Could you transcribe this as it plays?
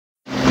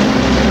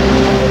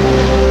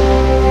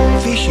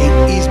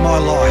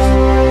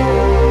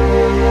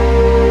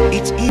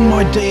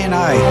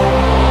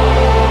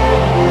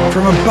DNA.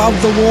 From above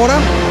the water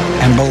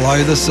and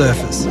below the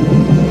surface.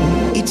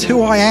 It's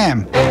who I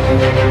am.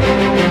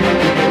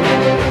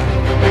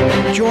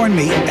 Join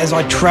me as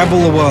I travel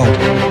the world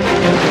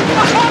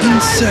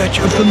in search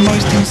of the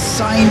most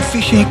insane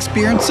fishing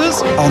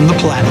experiences on the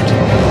planet.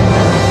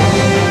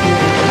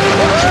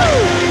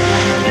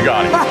 You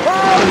got it. Oh,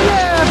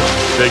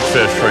 yeah! Big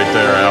fish right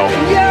there, Al.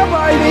 Yeah,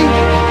 baby!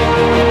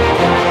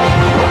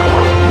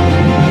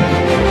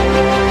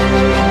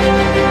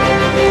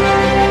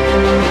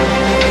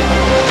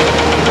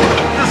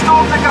 The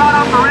storms are going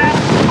up the ramp.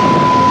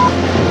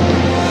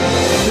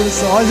 Look at the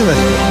size of it.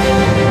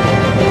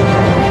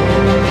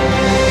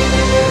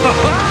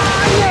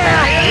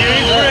 You're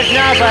in for it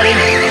now, buddy.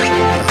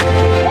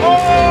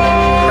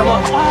 Come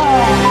on.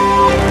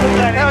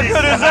 How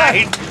good is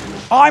that?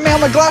 I'm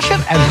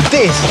McGlashan and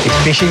this is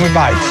Fishing with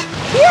Mates.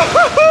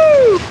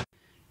 Woo-hoo-hoo!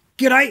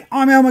 G'day,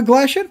 I'm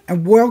McGlashan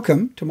and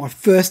welcome to my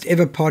first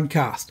ever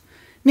podcast.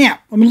 Now,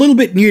 I'm a little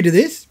bit new to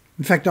this.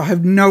 In fact, I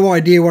have no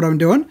idea what I'm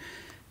doing.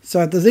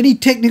 So if there's any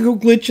technical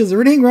glitches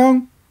or anything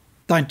wrong,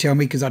 don't tell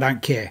me because I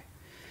don't care.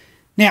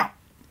 Now,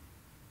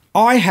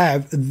 I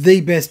have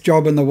the best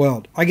job in the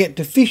world. I get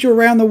to fish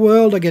around the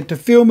world, I get to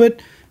film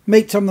it,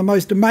 meet some of the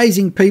most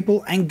amazing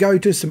people and go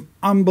to some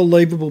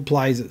unbelievable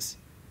places.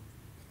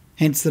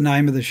 Hence the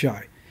name of the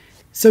show.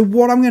 So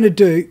what I'm going to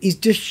do is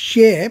just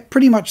share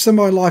pretty much some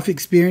of my life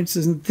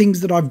experiences and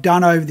things that I've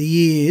done over the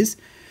years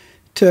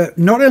to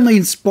not only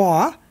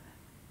inspire,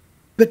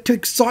 but to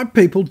excite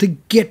people to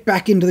get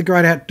back into the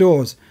great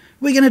outdoors.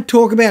 We're going to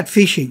talk about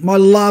fishing, my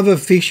love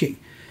of fishing,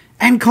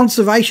 and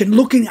conservation,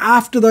 looking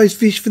after those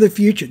fish for the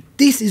future.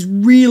 This is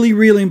really,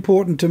 really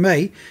important to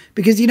me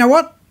because you know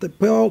what?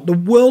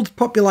 The world's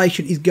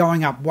population is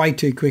going up way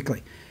too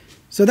quickly.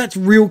 So that's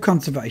real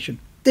conservation.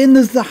 Then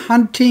there's the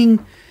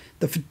hunting,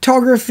 the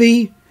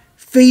photography,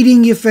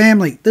 feeding your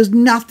family. There's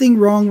nothing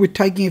wrong with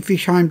taking a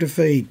fish home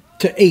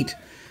to eat.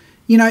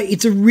 You know,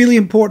 it's a really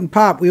important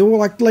part. We all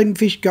like letting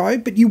fish go,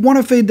 but you want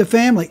to feed the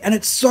family, and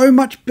it's so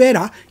much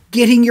better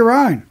getting your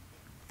own.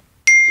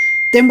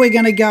 Then we're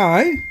going to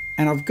go,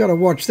 and I've got to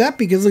watch that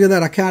because look at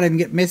that, I can't even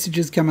get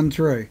messages coming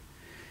through.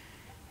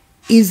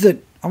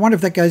 I wonder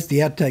if that goes to the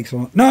outtakes or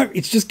not. No,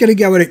 it's just going to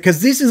go with it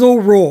because this is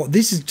all raw.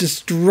 This is just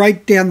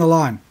straight down the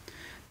line.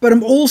 But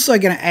I'm also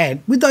going to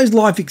add, with those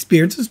life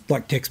experiences,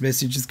 like text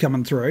messages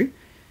coming through,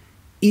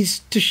 is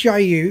to show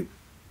you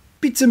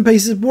bits and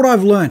pieces of what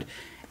I've learned.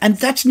 And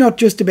that's not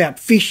just about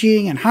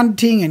fishing and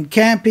hunting and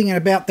camping and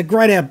about the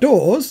great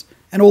outdoors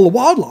and all the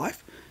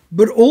wildlife,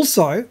 but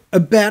also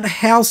about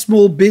how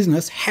small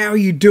business, how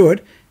you do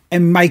it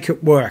and make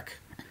it work.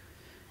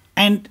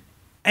 And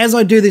as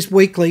I do this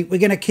weekly, we're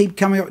going to keep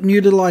coming up with new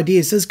little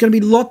ideas. So there's going to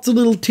be lots of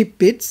little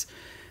tidbits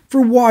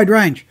for a wide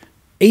range.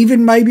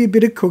 Even maybe a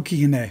bit of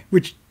cooking in there,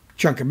 which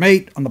chunk of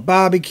meat on the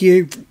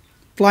barbecue,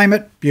 flame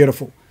it,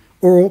 beautiful.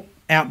 Or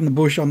out in the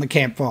bush on the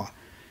campfire.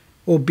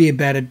 Or beer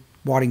battered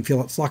whiting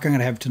fillets like I'm going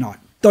to have tonight.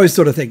 Those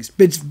sort of things.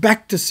 But it's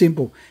back to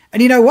simple.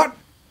 And you know what?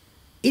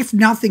 If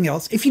nothing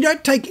else, if you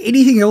don't take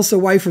anything else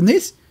away from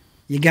this,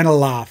 you're going to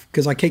laugh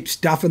because I keep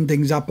stuffing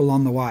things up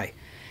along the way.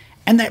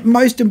 And that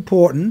most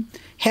important,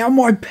 how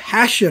my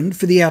passion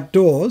for the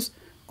outdoors,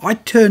 I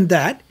turned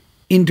that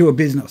into a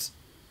business.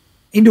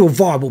 Into a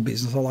viable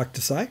business, I like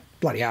to say.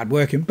 Bloody hard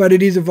working, but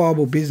it is a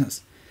viable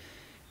business.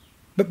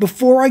 But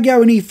before I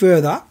go any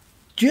further,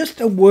 just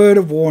a word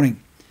of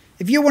warning.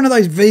 If you're one of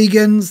those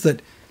vegans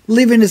that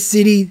live in a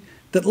city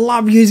that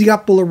love using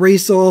up all the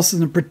resources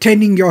and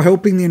pretending you're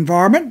helping the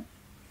environment,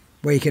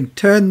 well, you can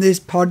turn this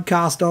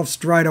podcast off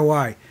straight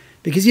away.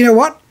 Because you know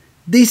what?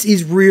 This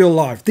is real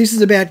life. This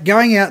is about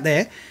going out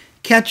there,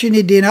 catching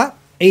your dinner,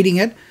 eating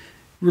it,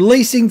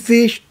 releasing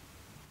fish,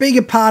 being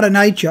a part of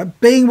nature,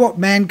 being what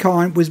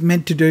mankind was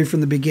meant to do from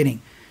the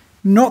beginning.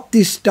 Not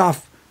this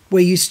stuff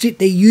where you sit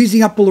there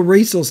using up all the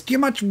resources. Do you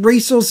know how much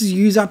resources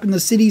you use up in the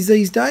cities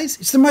these days?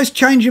 It's the most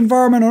changed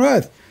environment on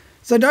earth.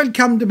 So don't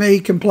come to me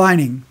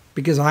complaining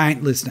because I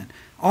ain't listening.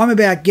 I'm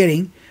about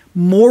getting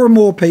more and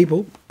more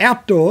people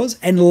outdoors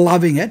and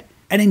loving it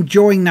and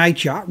enjoying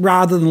nature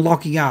rather than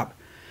locking up.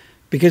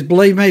 Because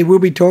believe me, we'll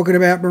be talking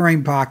about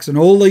marine parks and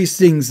all these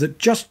things that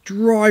just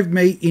drive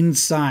me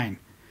insane.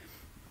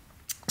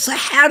 So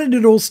how did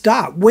it all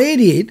start? Where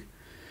did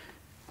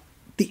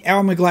the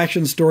Al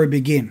McGlashan story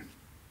begin?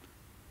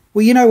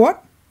 Well, you know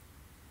what?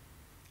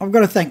 I've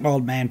got to thank my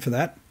old man for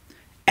that.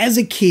 As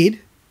a kid,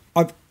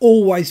 I've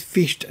always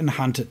fished and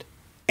hunted.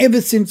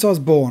 Ever since I was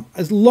born.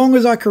 As long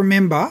as I can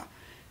remember,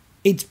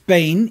 it's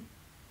been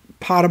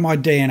part of my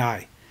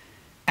DNA.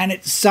 And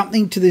it's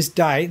something to this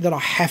day that I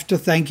have to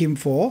thank him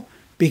for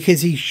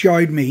because he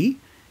showed me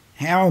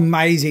how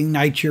amazing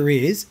nature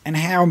is and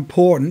how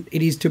important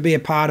it is to be a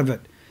part of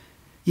it.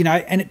 You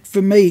know, and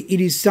for me, it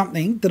is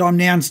something that I'm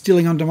now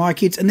instilling onto my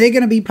kids, and they're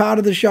going to be part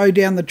of the show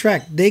down the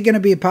track. They're going to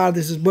be a part of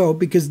this as well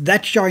because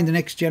that's showing the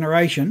next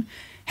generation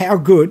how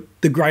good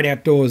the great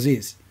outdoors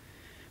is.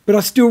 But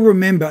I still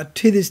remember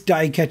to this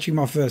day catching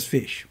my first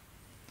fish.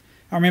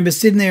 I remember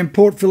sitting there in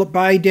Port Phillip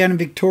Bay down in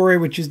Victoria,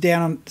 which is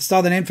down on the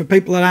southern end for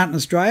people that aren't in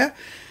Australia.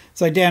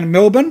 So down in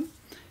Melbourne,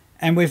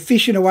 and we're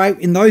fishing away.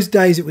 In those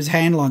days, it was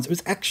hand lines. It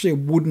was actually a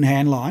wooden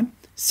hand line,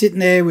 sitting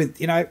there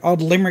with,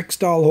 old Limerick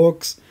style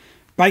hooks,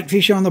 bait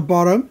fish on the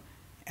bottom.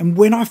 And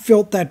when I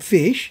felt that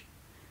fish,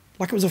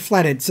 like it was a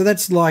flathead. So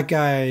that's like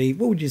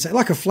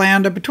like a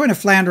flounder, between a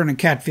flounder and a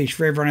catfish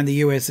for everyone in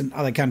the US and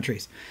other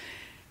countries.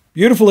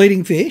 Beautiful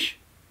eating fish,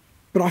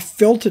 but I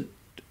felt it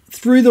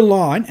through the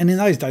line. And in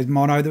those days,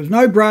 mono, there was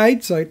no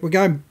braid, so we're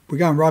going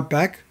right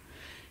back.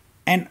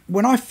 And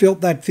when I felt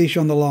that fish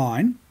on the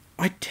line,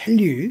 I tell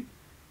you,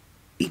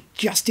 it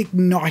just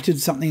ignited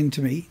something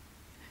into me.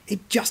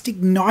 It just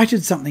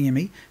ignited something in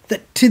me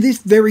that to this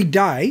very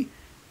day,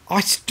 I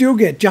still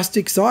get just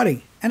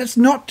exciting. And it's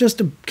not just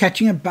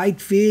catching a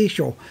bait fish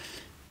or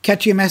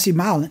catching a massive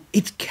marlin.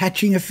 It's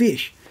catching a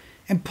fish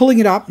and pulling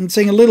it up and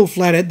seeing a little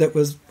flathead that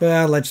was,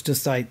 well, let's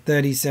just say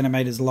 30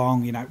 centimetres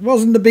long. It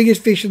wasn't the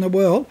biggest fish in the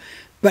world,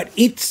 but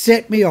it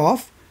set me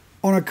off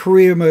on a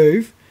career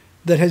move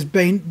that has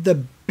been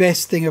the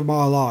best thing of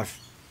my life.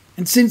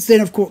 And since then,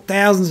 I've caught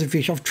thousands of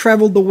fish. I've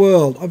travelled the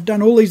world. I've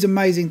done all these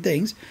amazing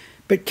things.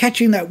 But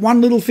catching that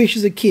one little fish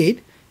as a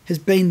kid has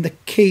been the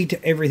key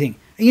to everything.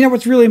 And you know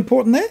what's really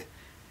important there?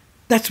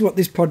 That's what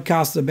this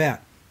podcast is about.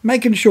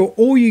 Making sure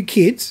all you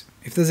kids,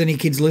 if there's any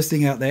kids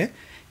listening out there,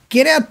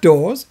 get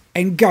outdoors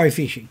and go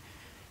fishing.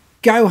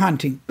 Go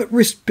hunting, but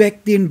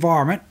respect the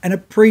environment and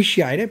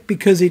appreciate it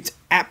because it's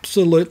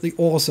absolutely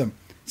awesome.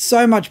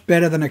 So much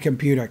better than a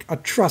computer.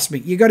 Trust me,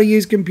 you got to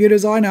use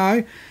computers, I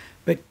know,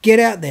 but get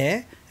out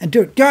there and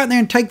do it. Go out there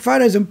and take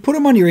photos and put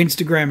them on your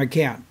Instagram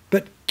account,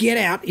 but get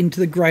out into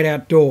the great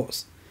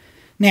outdoors.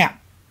 Now,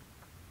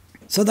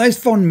 so those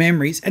fond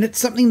memories, and it's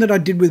something that I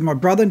did with my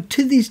brother, and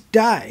to this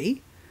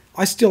day,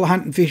 I still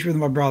hunt and fish with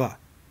my brother.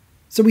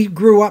 So we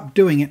grew up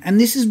doing it, and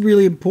this is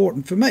really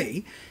important for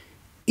me,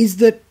 is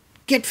that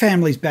get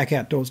families back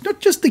outdoors. Not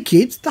just the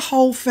kids, the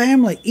whole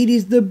family. It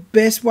is the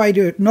best way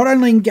to not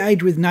only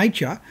engage with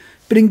nature,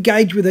 but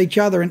engage with each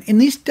other. And in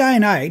this day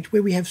and age,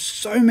 where we have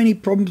so many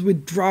problems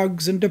with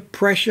drugs and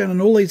depression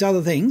and all these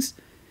other things,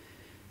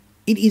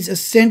 it is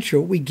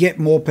essential we get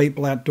more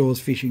people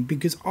outdoors fishing,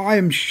 because I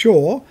am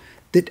sure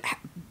that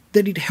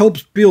it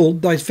helps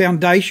build those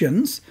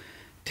foundations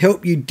to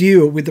help you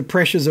deal with the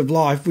pressures of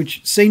life,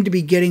 which seem to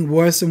be getting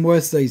worse and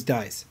worse these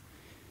days.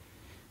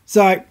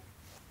 So,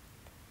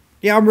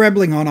 yeah, I'm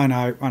rambling on, I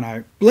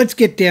know. Let's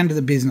get down to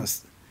the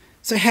business.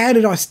 So how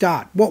did I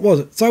start? What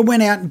was it? So I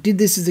went out and did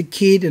this as a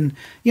kid, and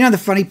you know the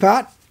funny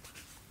part?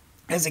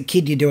 As a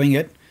kid, you're doing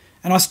it.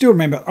 And I still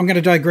remember, I'm going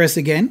to digress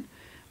again.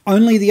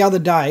 Only the other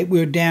day, we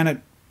were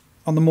down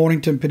on the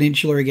Mornington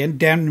Peninsula again,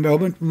 down in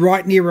Melbourne,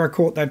 right near where I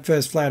caught that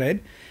first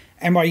flathead.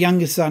 And my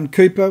youngest son,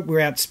 Cooper, we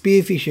were out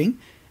spearfishing,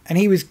 and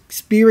he was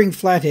spearing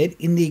flathead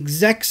in the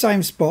exact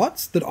same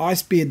spots that I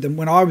speared them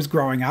when I was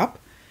growing up,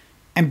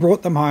 and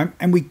brought them home,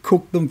 and we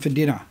cooked them for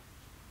dinner.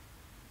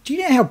 Do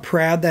you know how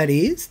proud that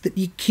is? That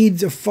your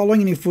kids are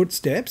following in your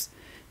footsteps.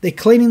 They're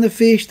cleaning the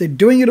fish, they're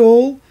doing it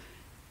all,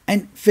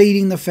 and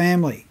feeding the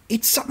family.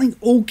 It's something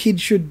all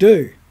kids should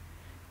do.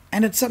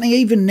 And it's something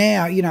even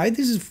now,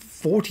 this is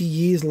 40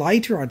 years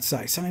later, I'd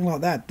say, something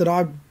like that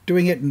I'm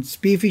doing it and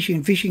spearfishing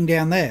and fishing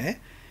down there,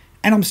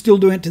 and I'm still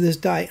doing it to this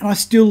day, and I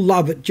still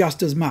love it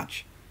just as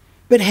much.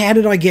 But how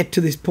did I get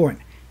to this point?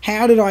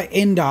 How did I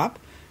end up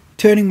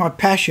turning my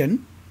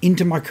passion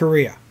into my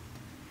career?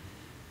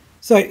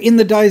 So in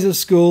the days of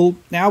school,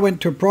 now I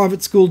went to a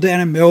private school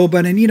down in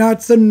Melbourne, and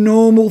it's a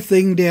normal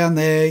thing down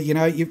there.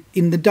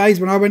 In the days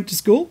when I went to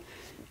school,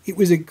 it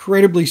was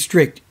incredibly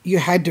strict. You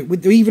had to, we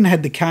even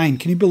had the cane.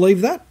 Can you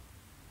believe that?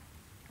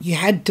 You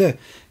had to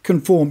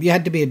conform. You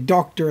had to be a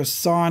doctor, a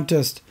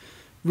scientist,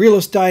 real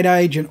estate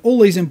agent, all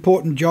these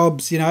important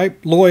jobs,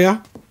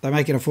 lawyer. They're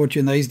making a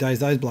fortune these days,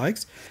 those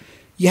blokes.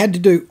 You had to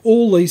do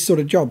all these sort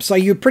of jobs. So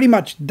you pretty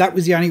much, that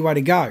was the only way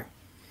to go.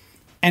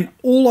 And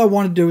all I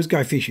wanted to do was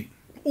go fishing.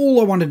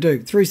 All I wanted to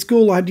do. Through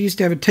school, I used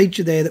to have a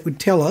teacher there that would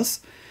tell us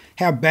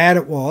how bad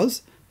it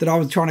was that I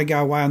was trying to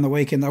go away on the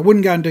weekend. I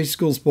wouldn't go and do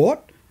school sport,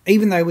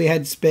 even though we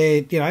had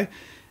spare,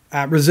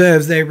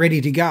 reserves there ready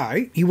to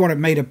go. He wanted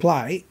me to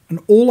play, and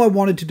all I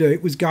wanted to do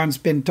was go and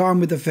spend time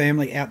with the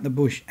family out in the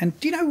bush. And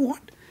do you know what?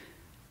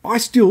 I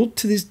still,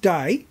 to this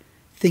day,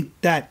 think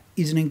that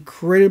is an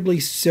incredibly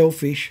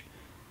selfish,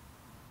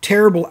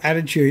 terrible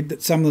attitude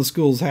that some of the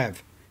schools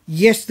have.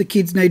 Yes, the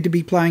kids need to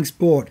be playing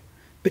sport,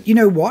 but you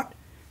know what?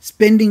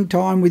 Spending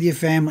time with your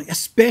family,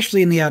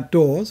 especially in the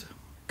outdoors,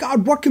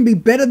 God, what can be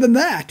better than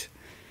that?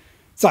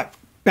 So,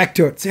 back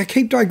to it. See, I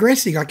keep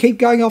digressing. I keep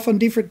going off on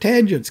different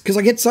tangents because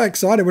I get so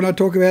excited when I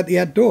talk about the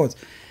outdoors.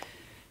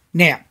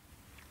 Now,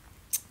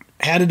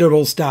 how did it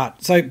all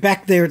start? So,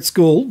 back there at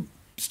school,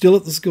 still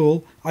at the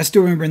school, I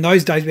still remember in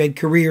those days we had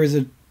careers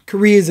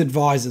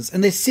advisors,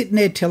 and they're sitting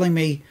there telling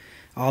me,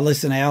 oh,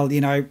 listen, Al,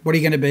 what are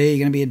you going to be? Are you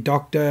going to be a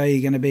doctor? Are you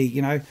going to be,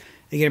 are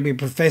you going to be a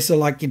professor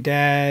like your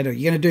dad? Or are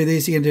you going to do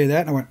this? Are you going to do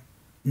that? And I went,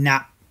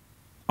 nah,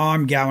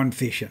 I'm going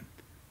fishing.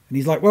 And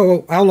he's like,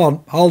 well,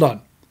 hold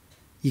on.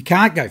 You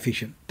can't go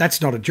fishing.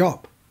 That's not a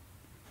job.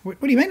 What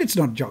do you mean it's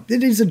not a job?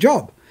 It is a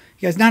job.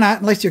 He goes, no,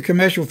 unless you're a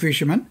commercial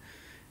fisherman,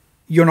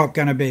 you're not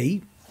going to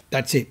be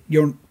that's it.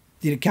 You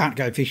can't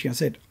go fishing. I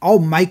said, I'll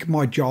make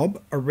my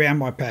job around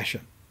my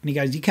passion. And he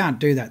goes, you can't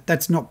do that.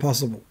 That's not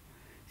possible.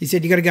 He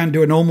said, you got to go and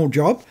do a normal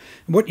job.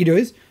 And what you do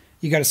is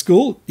you go to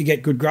school, you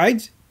get good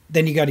grades.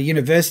 Then you go to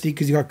university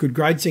because you got good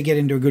grades, so you get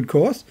into a good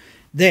course.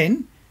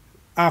 Then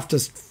after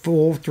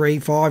 4, 3,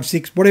 5,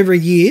 6, whatever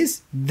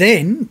years,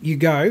 then you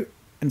go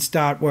and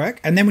start work.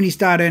 And then when you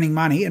start earning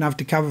money enough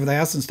to cover the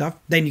house and stuff,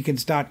 then you can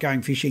start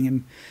going fishing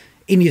and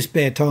in your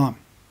spare time.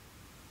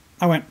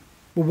 I went,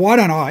 well, why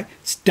don't I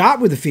start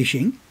with the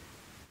fishing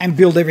and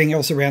build everything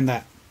else around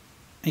that?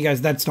 He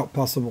goes, that's not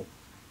possible.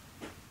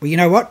 Well, you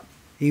know what?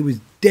 He was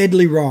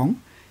deadly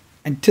wrong.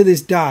 And to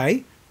this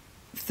day,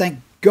 thank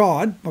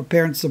God, my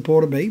parents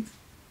supported me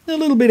a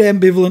little bit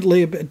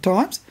ambivalently at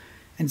times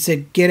and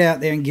said, get out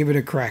there and give it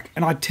a crack.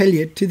 And I tell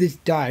you, to this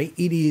day,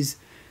 it is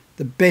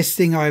the best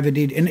thing I ever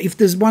did. And if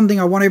there's one thing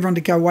I want everyone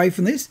to go away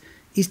from this,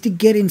 is to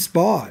get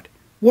inspired.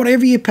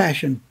 Whatever your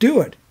passion, do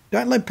it.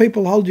 Don't let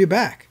people hold you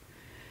back.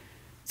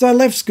 So I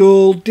left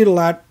school, did a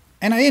lot,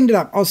 and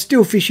I was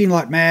still fishing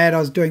like mad. I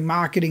was doing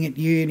marketing at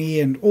uni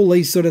and all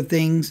these sort of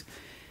things.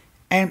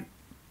 And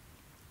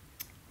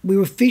we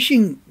were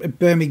fishing at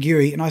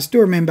Bermagui, and I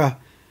still remember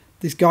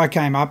this guy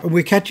came up and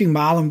we're catching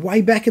marlin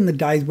way back in the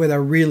days where they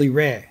were really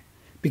rare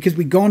because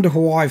we'd gone to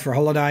Hawaii for a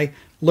holiday,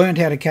 learned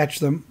how to catch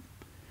them,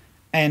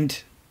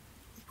 and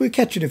we were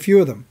catching a few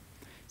of them.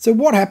 So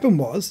what happened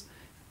was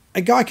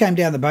a guy came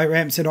down the boat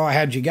ramp and said, oh,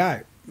 how'd you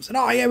go? I said,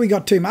 oh, yeah, we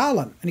got 2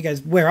 marlin. And he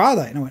goes, where are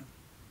they? And I went,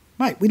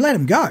 mate, we let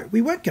them go.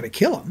 We weren't going to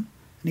kill them.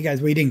 And he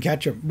goes, we didn't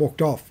catch them,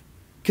 walked off.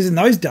 Because in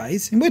those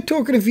days, and we're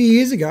talking a few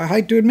years ago, I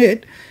hate to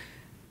admit,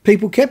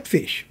 people kept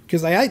fish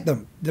because they ate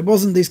them. There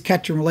wasn't this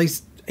catch and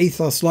release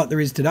ethos like there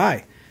is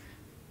today.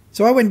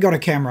 So I went and got a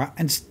camera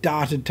and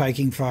started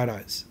taking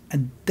photos.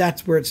 And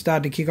that's where it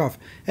started to kick off.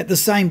 At the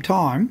same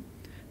time,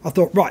 I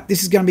thought, right,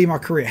 this is going to be my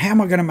career. How am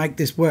I going to make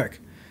this work?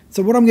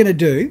 So what I'm going to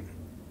do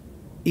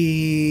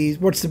is,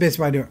 what's the best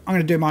way to do it? I'm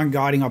going to do my own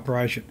guiding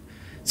operation.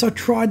 So I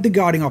tried the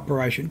guiding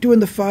operation, doing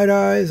the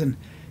photos, and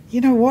you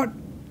know what?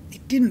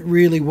 It didn't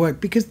really work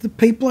because the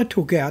people I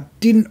took out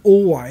didn't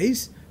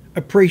always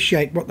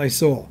appreciate what they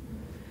saw.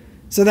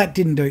 So that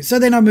didn't do it. So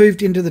then I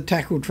moved into the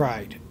tackle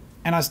trade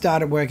and I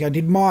started working. I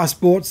did Maya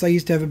Sports. They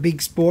used to have a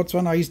big sports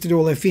one. I used to do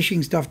all their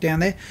fishing stuff down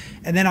there.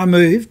 And then I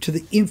moved to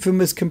the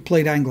infamous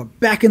Complete Angler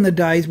back in the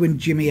days when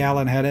Jimmy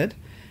Allen had it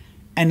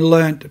and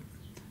learnt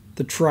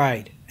the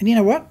trade. And you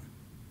know what?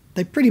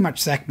 They pretty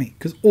much sacked me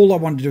because all I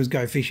wanted to do was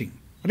go fishing.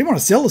 I didn't want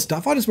to sell the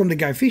stuff. I just wanted to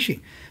go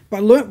fishing. But I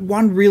learnt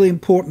one really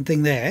important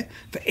thing there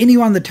for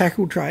anyone in the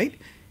tackle trade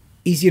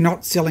is you're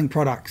not selling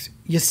products.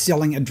 You're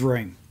selling a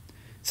dream.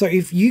 So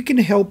if you can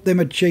help them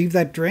achieve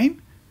that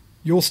dream,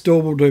 your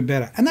store will do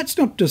better. And that's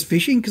not just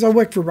fishing, because I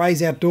worked for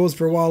Ray's Outdoors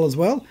for a while as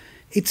well.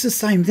 It's the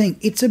same thing.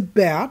 It's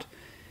about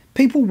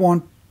people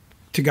want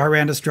to go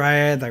around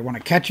Australia. They want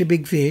to catch a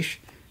big fish.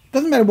 It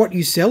doesn't matter what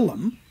you sell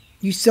them.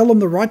 You sell them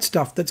the right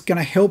stuff that's going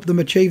to help them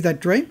achieve that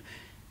dream.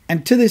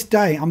 And to this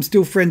day, I'm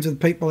still friends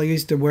with people I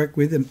used to work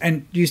with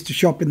and used to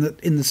shop in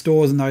the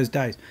stores in those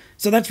days.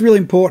 So that's really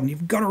important.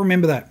 You've got to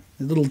remember that.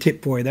 A little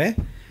tip for you there.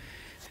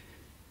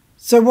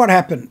 So what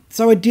happened?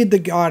 So I did the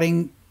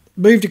guiding,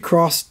 moved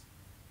across,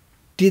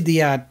 did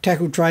the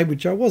tackle trade,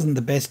 which I wasn't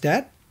the best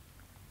at.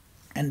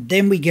 And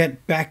then we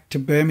get back to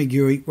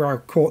Bermagui where I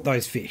caught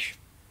those fish.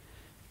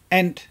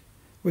 And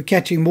we're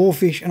catching more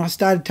fish and I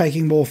started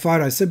taking more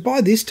photos. So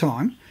by this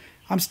time,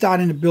 I'm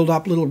starting to build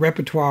up a little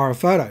repertoire of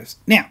photos.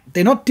 Now,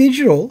 they're not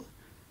digital.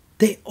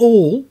 They're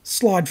all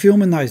slide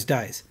film in those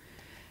days.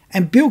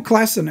 And Bill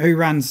Klassen, who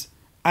runs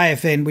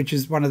AFN, which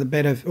is one of the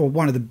better or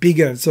one of the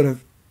bigger sort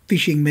of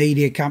fishing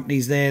media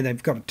companies there.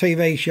 They've got a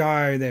TV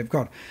show, they've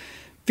got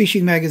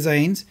fishing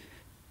magazines,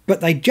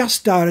 but they just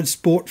started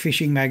Sport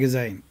Fishing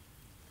Magazine.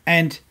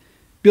 And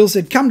Bill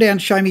said, come down,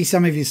 show me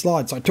some of your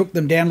slides. So I took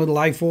them down, little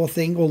A4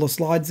 thing, all the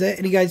slides there.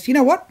 And he goes, you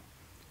know what?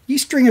 You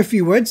string a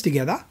few words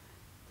together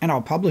and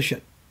I'll publish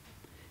it.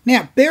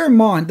 Now, bear in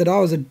mind that I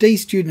was a D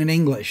student in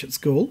English at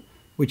school,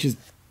 which is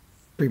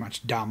pretty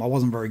much dumb. I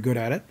wasn't very good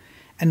at it.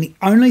 And the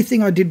only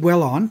thing I did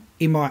well on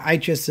in my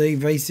HSC,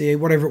 VCE,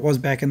 whatever it was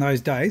back in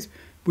those days,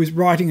 was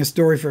writing a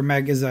story for a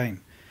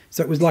magazine.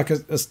 So it was like a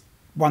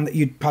one that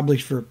you'd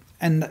publish for,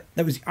 and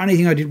that was the only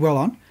thing I did well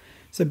on.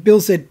 So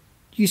Bill said,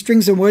 you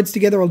string some words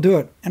together, I'll do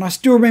it. And I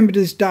still remember to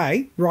this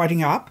day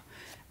writing up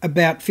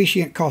about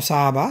fishing at Coffs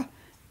Harbour.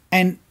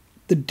 And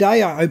the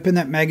day I opened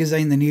that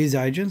magazine, The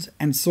Newsagents,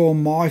 and saw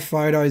my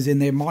photos in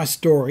there, my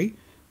story,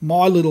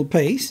 my little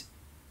piece,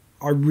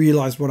 I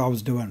realised what I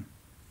was doing.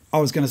 I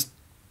was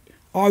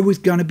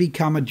going to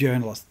become a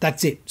journalist.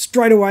 That's it.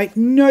 Straight away,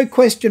 no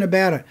question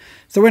about it.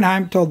 So I went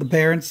home, told the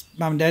parents,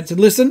 mum and dad, said,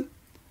 listen,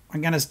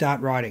 I'm going to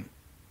start writing.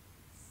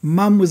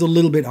 Mum was a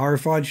little bit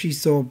horrified. She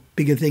saw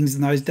bigger things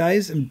in those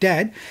days. And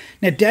Dad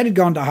had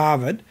gone to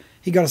Harvard.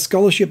 He got a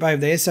scholarship over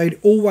there, so he'd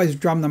always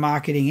drum the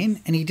marketing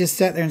in. And he just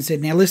sat there and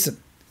said, now listen,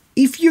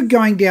 if you're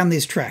going down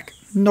this track,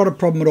 not a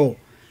problem at all.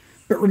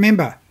 But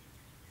remember,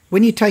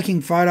 when you're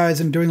taking photos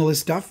and doing all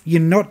this stuff,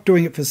 you're not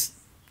doing it for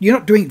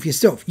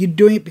yourself. You're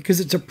doing it because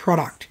it's a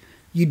product.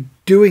 You're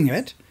doing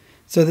it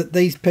so that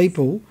these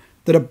people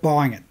that are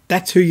buying it,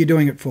 that's who you're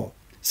doing it for.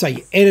 So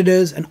your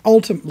editors and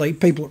ultimately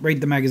people that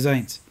read the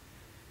magazines.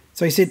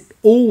 So he said,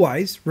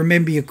 always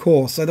remember your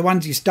core. So the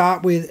ones you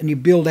start with and you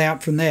build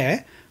out from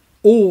there,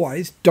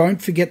 always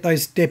don't forget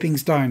those stepping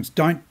stones.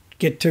 Don't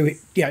get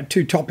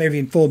too top heavy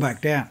and fall back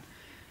down.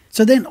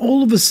 So then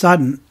all of a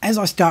sudden, as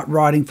I start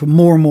writing for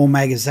more and more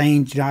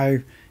magazines,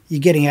 you're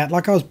getting out,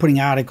 like I was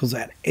putting articles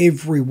out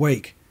every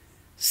week.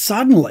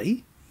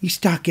 Suddenly, you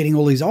start getting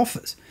all these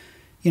offers.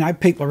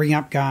 People are ringing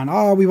up going,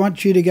 oh, we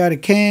want you to go to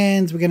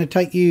Cairns. We're going to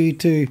take you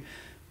to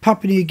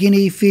Papua New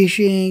Guinea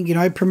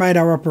fishing, promote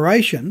our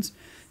operations.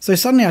 So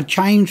suddenly I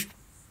changed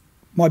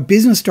my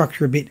business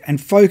structure a bit and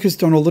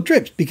focused on all the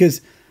trips,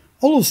 because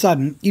all of a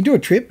sudden you do a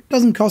trip, it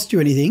doesn't cost you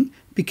anything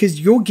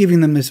because you're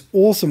giving them this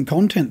awesome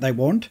content they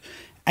want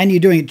and you're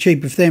doing it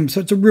cheaper for them.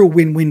 So it's a real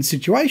win-win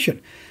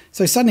situation.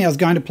 So suddenly I was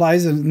going to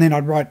places and then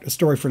I'd write a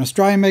story for an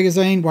Australian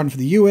magazine, one for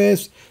the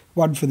US,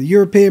 one for the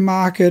European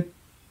market.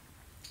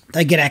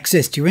 They get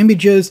access to your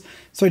images.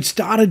 So it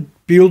started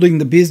building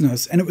the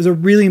business and it was a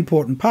really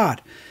important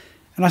part.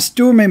 And I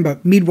still remember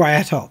Midway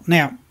Atoll.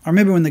 Now, I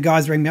remember when the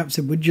guys rang me up and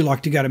said, would you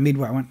like to go to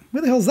Midway? I went,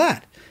 where the hell's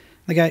that?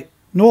 They go,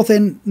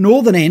 northern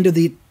end of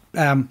the,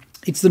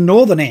 it's the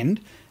northern end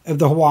of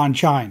the Hawaiian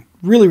chain.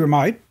 Really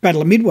remote,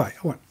 Battle of Midway.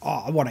 I went,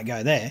 oh, I want to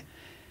go there.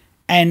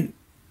 And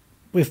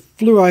we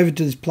flew over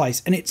to this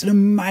place and it's an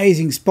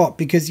amazing spot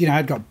because,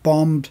 it got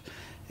bombed.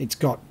 It's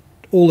got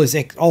all this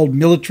old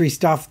military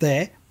stuff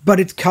there, but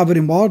it's covered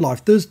in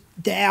wildlife. There's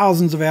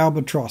thousands of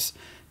albatross.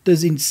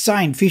 There's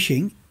insane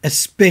fishing,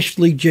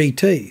 especially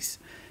GTs.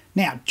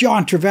 Now,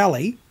 giant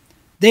trevally,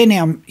 they're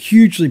now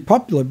hugely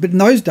popular, but in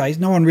those days,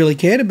 no one really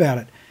cared about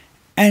it.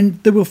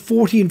 And there were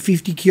 40 and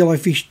 50 kilo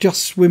fish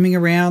just swimming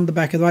around the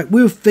back of the boat.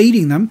 We were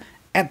feeding them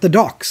at the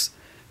docks,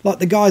 like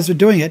the guys were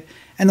doing it.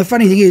 And the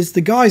funny thing is,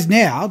 the guys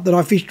now that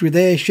I fished with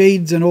there,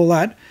 Sheeds and all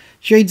that,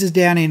 Sheeds is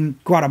down in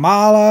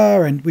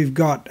Guatemala, and we've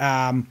got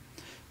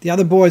the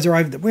other boys are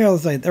over, where are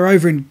they? They're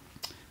over in,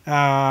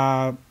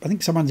 I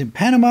think someone's in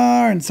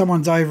Panama and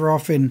someone's over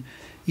off in,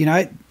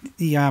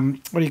 the,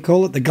 what do you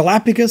call it? The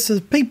Galapagos.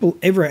 There's people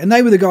everywhere. And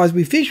they were the guys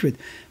we fished with.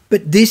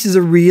 But this is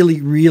a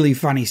really, really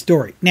funny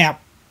story. Now,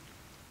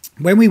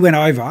 when we went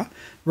over,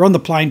 we're on the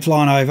plane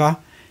flying over,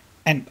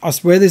 and I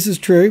swear this is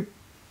true,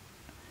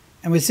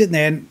 and we're sitting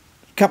there, and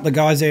a couple of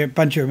guys there, a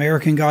bunch of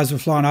American guys were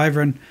flying over,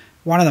 and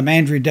one of them,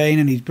 Andrew Dean,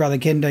 and his brother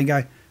Ken Dean,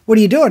 go, what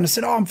are you doing? I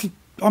said, oh,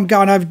 I'm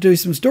going over to do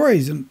some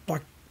stories. And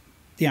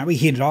we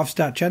hit it off,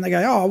 start chatting. They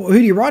go, oh, who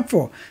do you write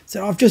for? I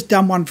said, I've just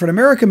done one for an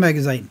American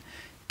magazine,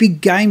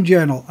 big game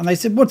journal. And they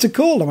said, what's it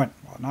called? I went,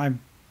 no,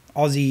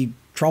 Aussie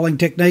Trolling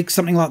Techniques,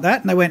 something like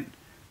that. And they went,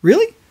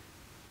 really?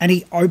 And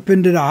he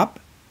opened it up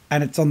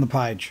and it's on the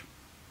page.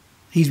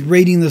 He's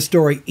reading the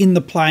story in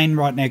the plane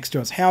right next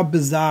to us. How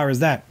bizarre is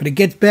that? But it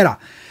gets better.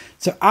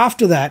 So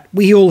after that,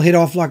 we all hit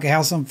off like a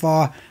house on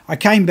fire. I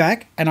came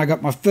back and I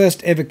got my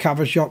first ever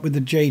cover shot with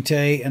the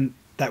GT, and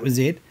that was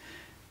it.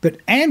 But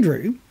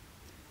Andy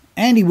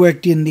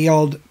worked in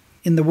the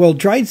World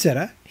Trade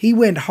Center. He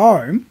went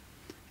home,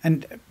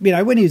 and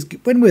when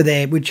we were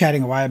there, we were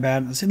chatting away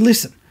about it. I said,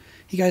 listen.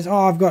 He goes,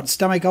 oh, I've got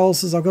stomach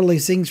ulcers. I've got all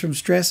these things from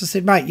stress. I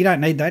said, mate, you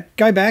don't need that.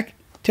 Go back.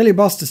 Tell your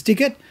boss to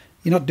stick it.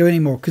 You're not doing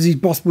anymore, because his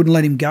boss wouldn't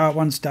let him go at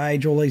one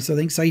stage, all these sort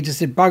of things. So he just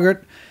said, bugger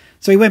it.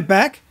 So he went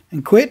back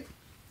and quit.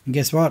 And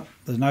guess what?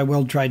 There's no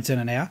World Trade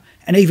Center now.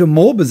 And even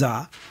more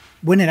bizarre,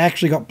 when it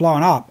actually got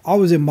blown up, I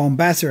was in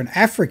Mombasa in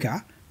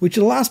Africa, which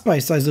is the last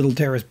place those little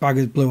terrorist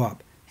buggers blew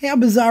up. How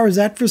bizarre is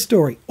that for a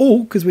story?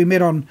 All because we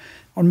met on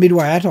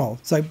Midway Atoll.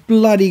 So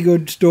bloody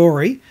good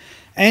story.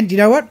 And you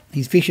know what?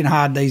 He's fishing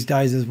hard these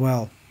days as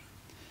well.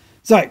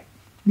 So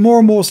more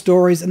and more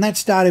stories, and that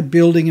started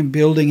building and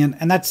building,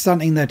 and that's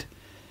something that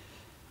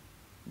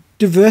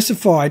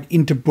diversified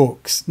into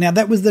books. Now,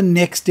 that was the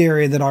next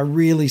area that I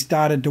really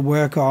started to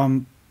work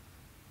on.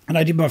 And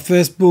I did my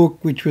first book,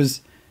 which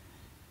was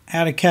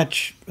How to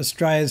Catch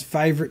Australia's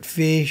Favourite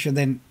Fish, and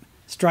then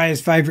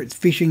Australia's Favourite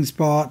Fishing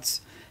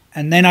Spots.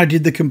 And then I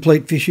did the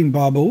Complete Fishing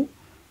Bible,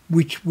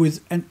 which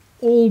was an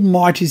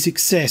almighty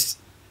success.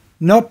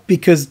 Not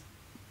because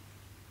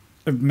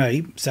of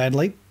me,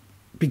 sadly,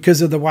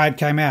 because of the way it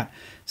came out.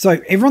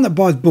 So everyone that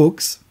buys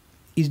books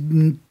is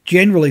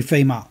generally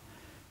female.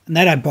 And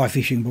they don't buy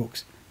fishing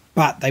books,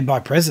 but they buy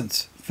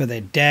presents for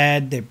their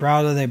dad, their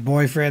brother, their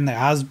boyfriend, their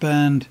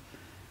husband,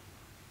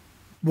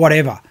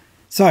 whatever.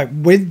 So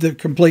with the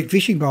Complete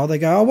Fishing Bible, they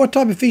go, oh, what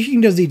type of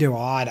fishing does he do? Oh,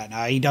 I don't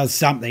know. He does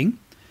something.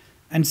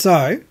 And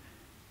so,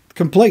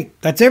 complete.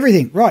 That's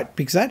everything. Right,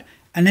 picks that.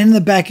 And then in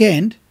the back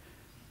end,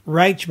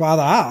 Rach, my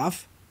other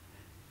half,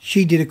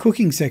 she did a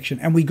cooking section,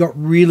 and we got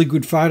really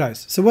good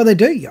photos. So what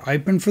do? You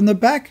open from the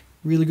back,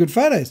 really good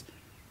photos.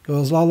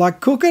 Girls like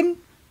cooking,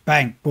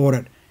 bang, bought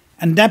it.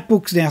 And that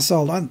book's now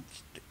sold. I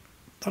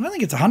don't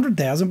think it's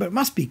 100,000, but it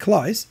must be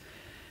close.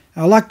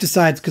 I like to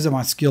say it's because of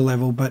my skill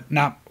level, but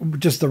no,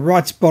 just the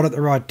right spot at the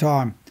right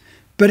time.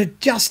 But it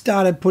just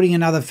started putting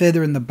another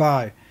feather in the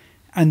bow,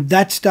 and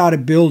that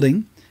started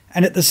building.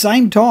 And at the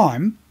same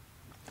time,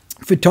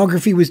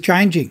 photography was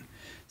changing.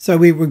 So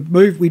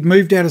we'd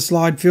moved out of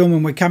slide film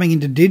and we're coming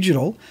into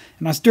digital.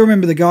 And I still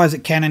remember the guys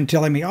at Canon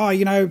telling me, it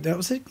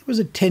was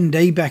a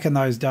 10D back in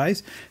those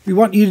days. We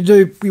want you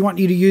to go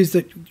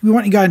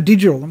in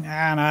digital.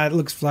 No, it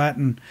looks flat.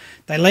 And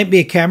they lent me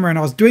a camera and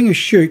I was doing a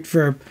shoot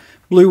for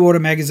Blue Water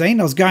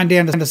magazine. I was going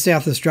down to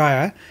South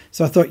Australia.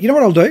 So I thought, you know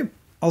what I'll do?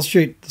 I'll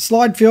shoot the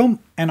slide film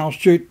and I'll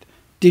shoot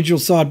digital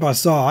side by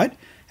side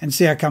and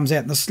see how it comes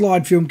out. And the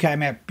slide film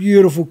came out,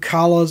 beautiful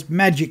colours,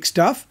 magic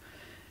stuff.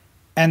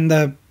 And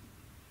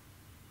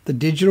the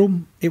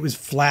digital, it was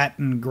flat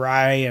and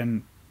grey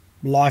and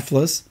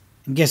lifeless.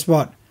 And guess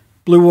what?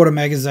 Blue Water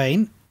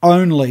magazine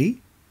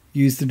only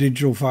used the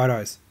digital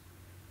photos.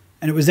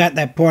 And it was at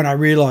that point I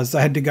realised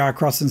I had to go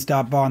across and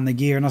start buying the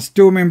gear. And I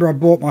still remember I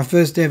bought my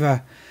first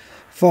ever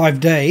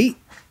 5D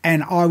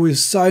and I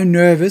was so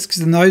nervous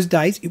because in those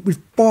days it was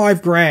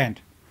 $5,000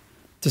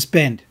 to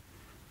spend.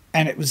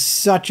 And it was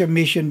such a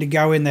mission to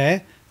go in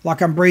there.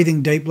 Like I'm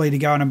breathing deeply to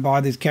go in and buy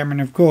this camera.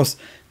 And of course,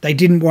 they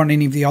didn't want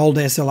any of the old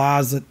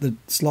SLRs, the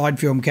slide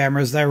film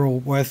cameras. They were all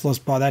worthless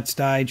by that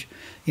stage.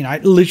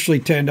 It literally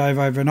turned over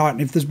overnight.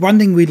 And if there's one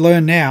thing we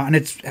learn now, and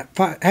it's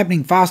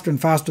happening faster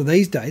and faster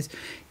these days,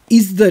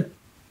 is that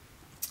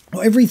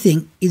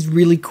everything is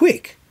really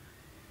quick.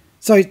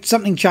 So if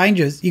something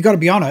changes, you've got to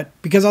be on it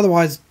because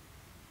otherwise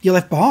you're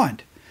left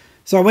behind.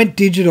 So I went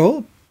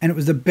digital. And it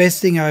was the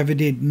best thing I ever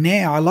did.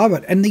 Now I love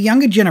it. And the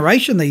younger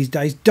generation these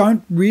days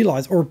don't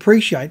realise or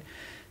appreciate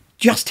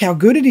just how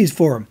good it is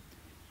for them.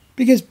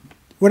 Because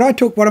when I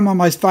took one of my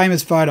most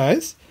famous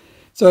photos,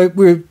 so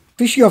we were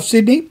fishing off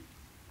Sydney,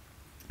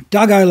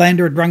 Doug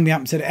Olander had rung me up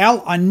and said,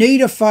 Al, I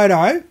need a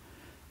photo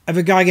of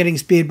a guy getting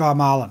speared by a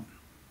marlin.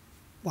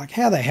 Like,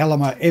 how the hell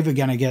am I ever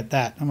going to get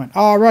that? I went,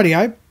 oh,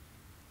 rightio.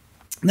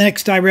 The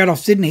next day we're out off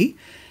Sydney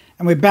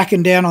and we're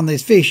backing down on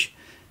this fish.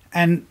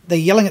 And they're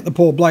yelling at the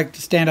poor bloke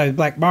to stand over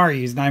Black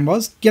Murray, his name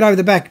was. Get over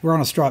the back. We're on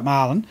a striped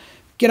marlin.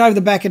 Get over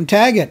the back and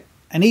tag it.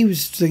 And he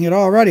was singing,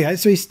 oh, radio.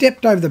 So he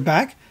stepped over the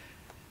back.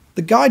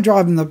 The guy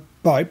driving the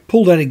boat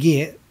pulled out of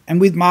gear. And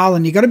with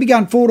marlin, you've got to be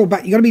going forward or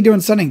back. You've got to be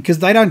doing something because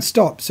they don't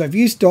stop. So if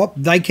you stop,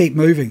 they keep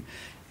moving.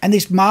 And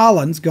this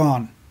marlin's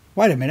gone,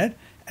 wait a minute.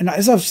 And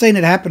as I've seen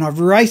it happen, I've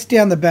raced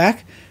down the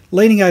back,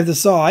 leaning over the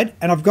side,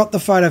 and I've got the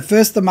photo.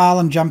 First the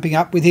marlin jumping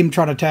up with him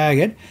trying to tag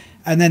it.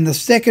 And then the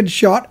second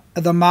shot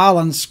of the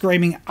marlin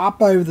screaming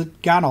up over the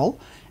gunnel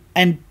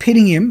and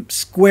pinning him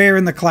square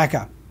in the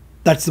clacker.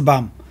 That's the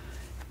bum.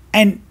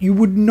 And you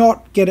would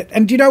not get it.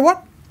 And do you know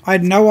what? I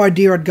had no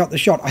idea I'd got the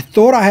shot. I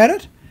thought I had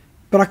it,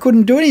 but I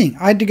couldn't do anything.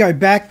 I had to go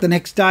back the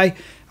next day.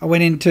 I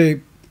went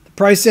into the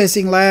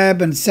processing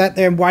lab and sat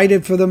there and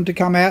waited for them to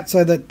come out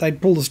so that they'd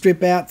pull the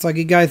strip out so I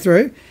could go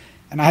through.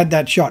 And I had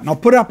that shot. And I'll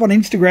put it up on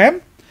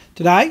Instagram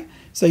today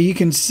so you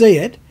can see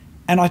it.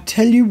 And I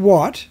tell you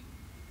what,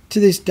 to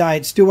this day,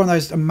 it's still one of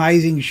those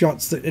amazing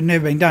shots that had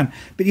never been done.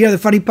 But the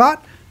funny part?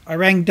 I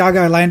rang Doug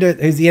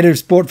Olander, who's the editor of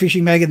Sport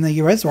Fishing Mag in the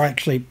US, or I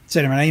actually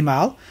sent him an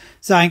email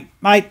saying,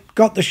 mate,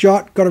 got the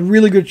shot, got a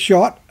really good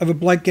shot of a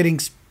bloke getting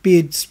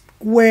speared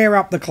square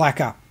up the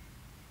clacker.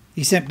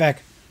 He sent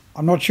back,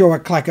 I'm not sure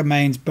what clacker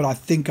means, but I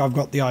think I've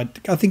got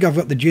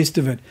the gist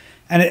of it.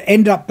 And it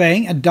ended up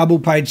being a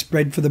double-page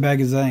spread for the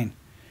magazine.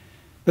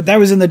 But that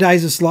was in the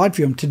days of slide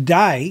film.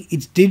 Today,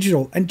 it's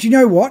digital. And do you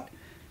know what?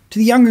 To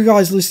the younger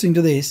guys listening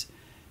to this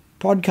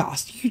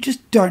podcast, you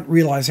just don't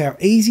realise how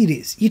easy it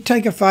is. You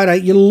take a photo,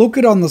 you look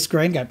it on the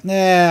screen, go,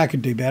 I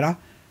could do better.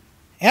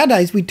 Our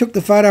days, we took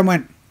the photo and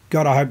went,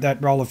 God, I hope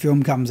that roll of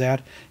film comes out.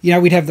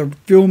 We'd have the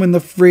film in the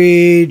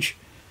fridge.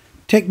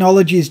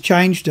 Technology has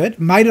changed it,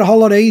 made it a whole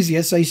lot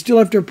easier, so you still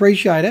have to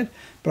appreciate it.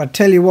 But I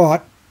tell you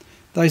what,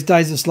 those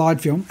days of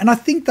slide film, and I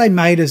think they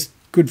made us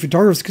good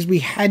photographers because we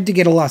had to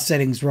get all our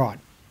settings right.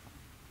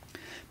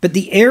 But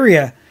the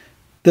area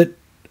that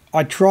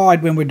I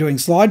tried when we're doing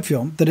slide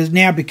film that has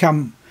now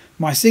become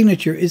my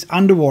signature is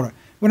underwater.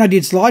 When I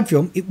did slide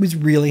film, it was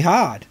really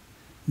hard.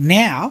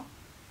 Now,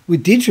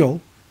 with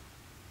digital,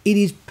 it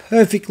is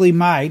perfectly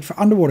made for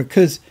underwater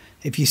because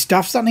if you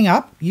stuff something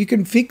up, you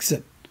can fix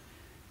it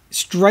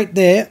straight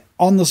there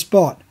on the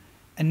spot.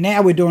 And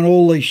now we're doing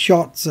all these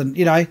shots and,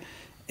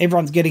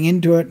 everyone's getting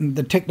into it and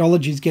the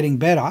technology is getting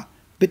better.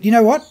 But you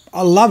know what?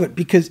 I love it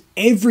because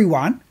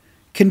everyone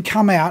can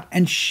come out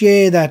and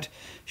share that,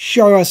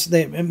 show us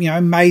their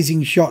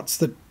amazing shots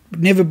that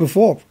never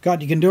before.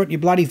 God, you can do it on your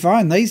bloody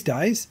phone these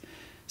days.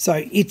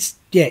 So it's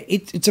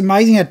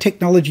amazing how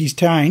technology's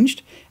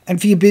changed.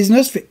 And for your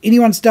business, for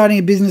anyone starting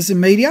a business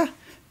in media,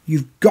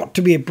 you've got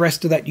to be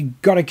abreast of that.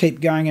 You've got to keep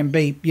going and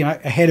be,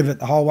 ahead of it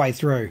the whole way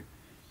through.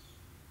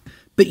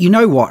 But you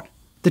know what?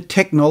 The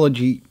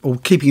technology, or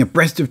keeping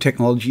abreast of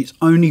technology, is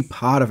only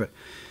part of it.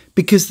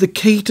 Because the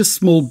key to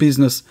small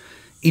business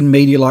in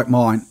media like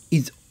mine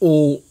is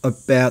all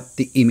about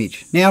the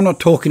image. Now, I'm not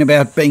talking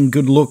about being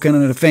good looking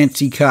and in a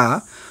fancy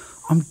car.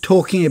 I'm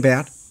talking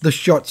about the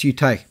shots you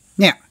take.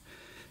 Now,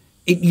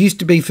 It used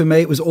to be, for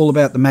me, it was all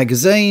about the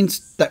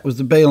magazines. That was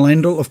the be-all and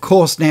end-all. Of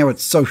course, now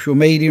it's social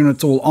media and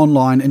it's all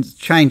online, and it's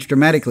changed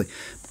dramatically.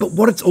 But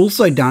what it's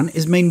also done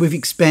is mean we've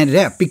expanded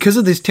out because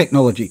of this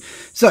technology.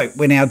 So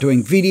we're now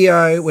doing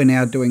video, we're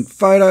now doing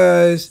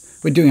photos,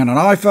 we're doing it on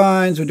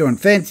iPhones, we're doing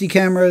fancy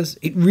cameras.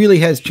 It really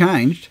has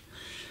changed.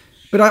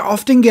 But I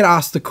often get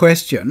asked the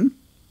question,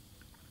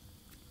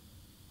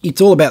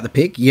 it's all about the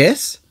pic,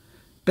 yes,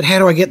 but how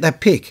do I get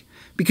that pic?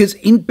 Because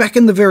back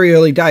in the very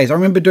early days, I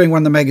remember doing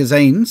one of the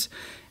magazines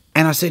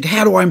and I said,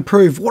 how do I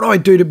improve? What do I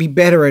do to be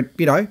better at,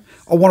 I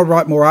want to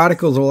write more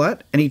articles, all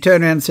that. And he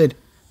turned around and said,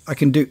 I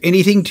can do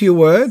anything to your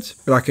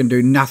words, but I can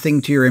do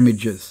nothing to your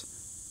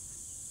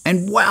images.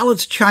 And while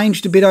it's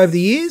changed a bit over the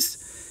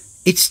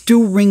years, it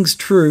still rings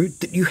true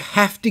that you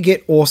have to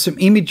get awesome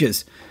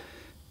images.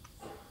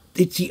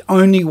 It's the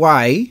only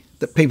way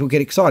that people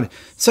get excited.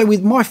 So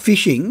with my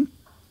fishing,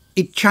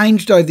 it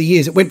changed over the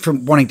years. It went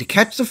from wanting to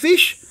catch the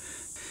fish.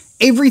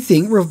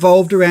 Everything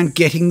revolved around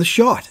getting the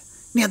shot.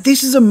 Now,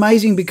 this is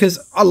amazing because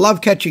I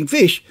love catching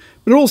fish,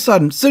 but all of a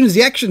sudden, as soon as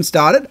the action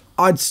started,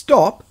 I'd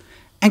stop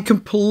and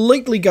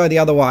completely go the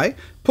other way,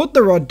 put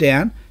the rod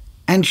down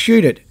and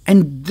shoot it.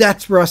 And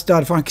that's where I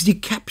started finding, because you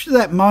capture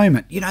that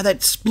moment,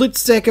 that split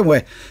second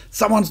where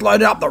someone's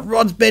loaded up, the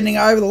rod's bending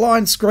over, the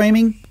line's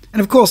screaming.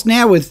 And of course,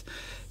 now with,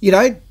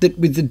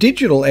 with the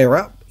digital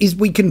era, is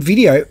we can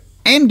video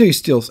and do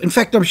stills. In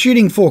fact, I'm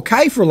shooting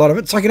 4K for a lot of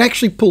it, so I can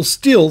actually pull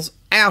stills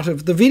out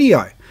of the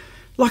video.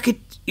 Like it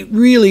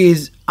really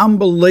is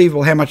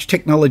unbelievable how much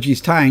technology's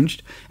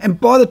changed.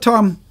 And by the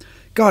time,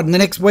 God, in the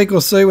next week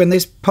or so when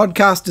this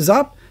podcast is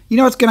up, you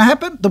know what's going to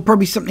happen? There'll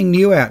probably be something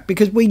new out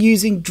because we're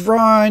using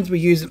drones, we're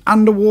using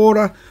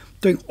underwater,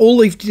 doing all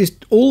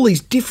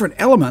these different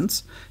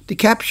elements to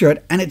capture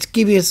it, and it's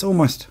giving us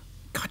almost,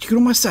 God, you could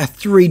almost say a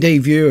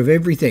 3D view of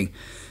everything.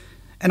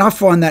 And I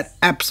find that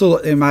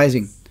absolutely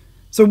amazing.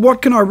 So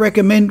what can I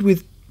recommend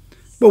with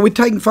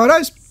taking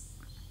photos?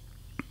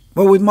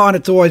 Well, with mine,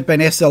 it's always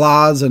been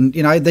SLRs, and,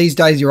 these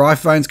days your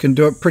iPhones can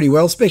do it pretty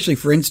well, especially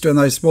for Insta and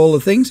those smaller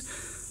things.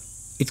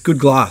 It's good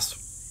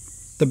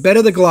glass. The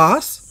better the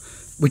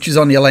glass, which is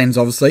on your lens,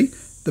 obviously,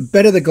 the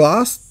better the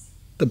glass,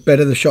 the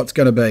better the shot's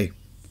going to be.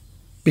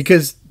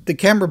 Because the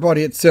camera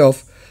body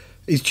itself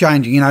is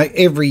changing,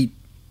 every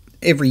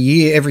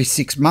year, every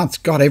 6 months.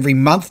 God, every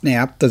month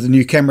now, there's a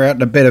new camera out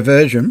in a better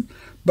version.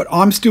 But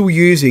I'm still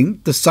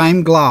using the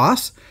same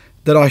glass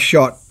that I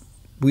shot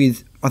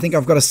with. I think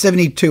I've got a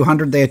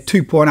 7200 there,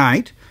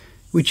 2.8,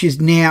 which is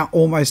now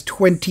almost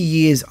 20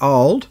 years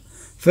old.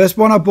 First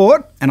one I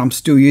bought, and I'm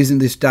still using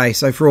this day.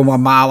 So for all my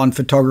Marlin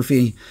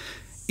photography,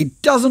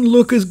 it doesn't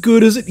look as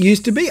good as it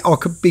used to be. I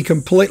could be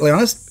completely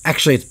honest.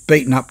 Actually, it's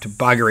beaten up to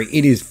buggery.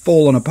 It is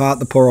fallen apart,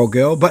 the poor old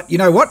girl. But you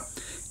know what?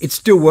 It's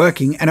still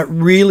working, and it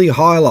really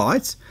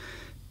highlights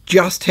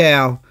just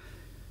how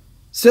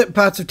certain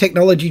parts of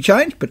technology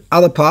change, but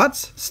other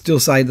parts still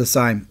stay the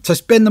same. So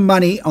spend the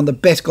money on the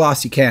best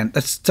glass you can.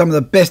 That's some of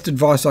the best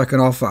advice I can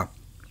offer.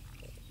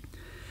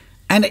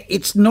 And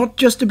it's not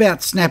just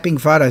about snapping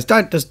photos.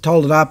 Don't just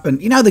hold it up and,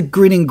 the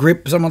grinning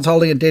grip, someone's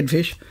holding a dead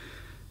fish.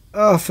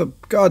 Oh, for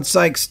God's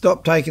sake,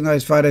 stop taking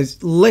those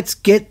photos. Let's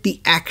get the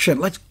action.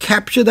 Let's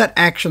capture that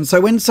action.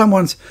 So when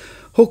someone's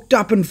hooked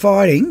up and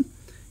fighting,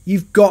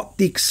 you've got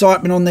the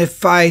excitement on their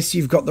face.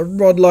 You've got the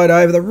rod load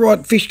over. The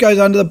rod fish goes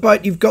under the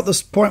boat. You've got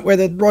this point where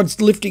the rod's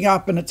lifting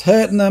up and it's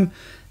hurting them.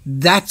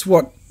 That's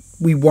what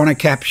we want to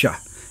capture.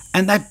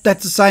 And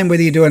that's the same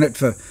whether you're doing it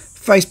for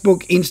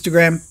Facebook,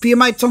 Instagram, for your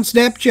mates on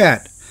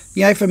Snapchat,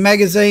 for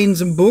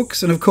magazines and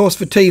books, and of course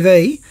for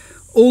TV.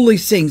 All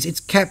these things, it's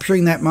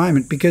capturing that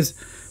moment, because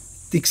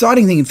the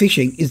exciting thing in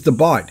fishing is the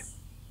bite.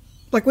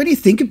 Like, when you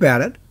think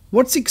about it,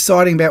 what's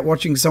exciting about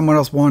watching someone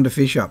else wind a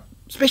fish up?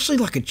 Especially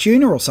like a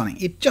tuna or something.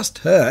 It just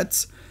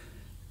hurts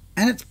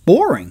and it's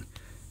boring.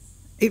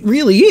 It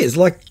really is.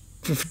 Like,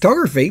 for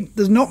photography,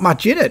 there's not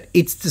much in it.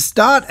 It's the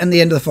start and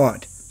the end of the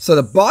fight. So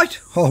the bite,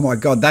 oh my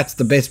God, that's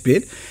the best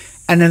bit.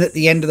 And then at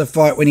the end of the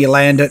fight, when you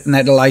land it and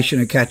that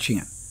elation of catching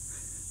it.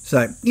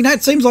 So,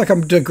 it seems like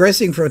I'm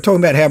digressing from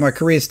talking about how my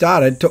career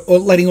started to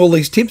letting all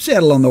these tips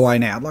out along the way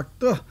now. Like,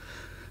 oh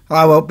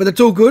well, but it's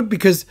all good,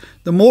 because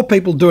the more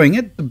people doing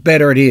it, the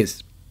better it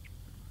is.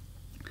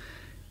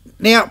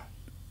 Now,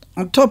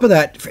 on top of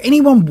that, for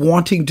anyone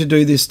wanting to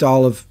do this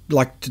style of,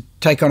 to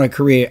take on a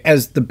career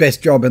as the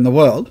best job in the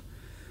world,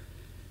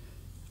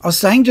 I was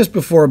saying just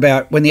before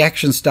about when the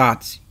action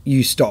starts,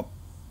 you stop.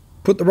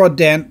 Put the rod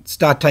down,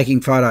 start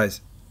taking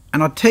photos.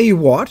 And I'll tell you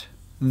what,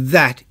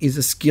 that is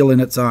a skill in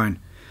its own.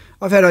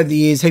 I've had over the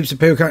years heaps of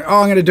people going,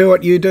 I'm going to do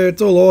what you do.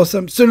 It's all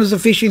awesome. As soon as the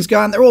fishing's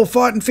going, they're all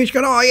fighting fish,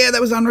 going, oh yeah,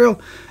 that was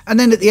unreal. And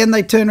then at the end,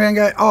 they turn around and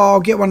go, oh, I'll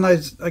get one of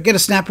those, I'll get a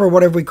snapper or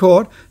whatever we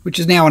caught, which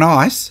is now an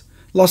ice,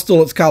 lost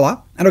all its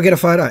colour, and I'll get a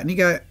photo. And you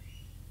go,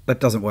 that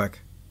doesn't work.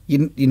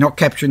 You're not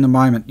capturing the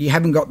moment. You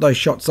haven't got those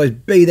shots, those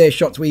be there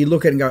shots where you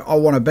look at it and go, I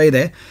want to be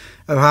there,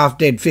 of half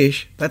dead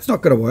fish. That's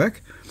not going to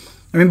work.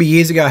 I remember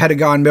years ago I had a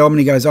guy in Melbourne,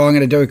 he goes, I'm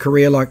going to do a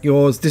career like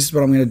yours. This is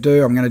what I'm going to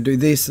do. I'm going to do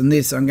this and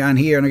this. I'm going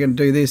here and I'm going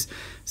to do this.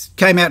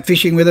 came out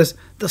fishing with us.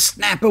 The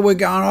snapper were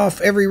going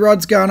off. Every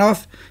rod's going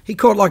off. He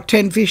caught like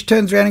 10 fish,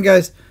 turns around and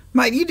goes,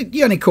 mate,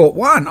 you only caught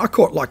one. I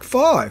caught like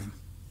 5.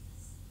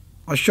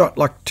 I shot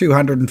like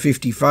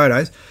 250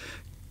 photos.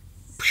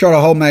 Shot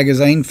a whole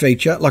magazine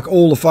feature, like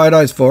all the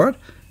photos for it.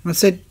 And I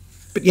said,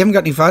 but you haven't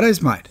got any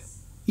photos, mate.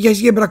 He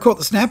goes, yeah, but I caught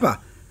the snapper.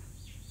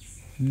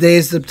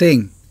 There's the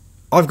thing.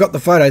 I've got the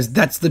photos.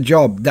 That's the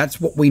job. That's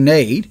what we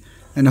need.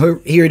 And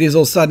here it is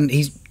all of a sudden.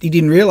 He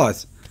didn't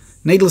realise.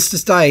 Needless to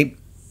say,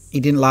 he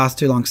didn't last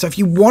too long. So if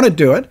you want to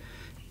do it,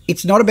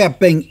 it's not about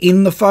being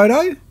in the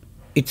photo.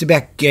 It's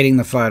about getting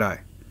the photo.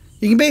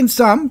 You can be in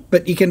some,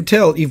 but you can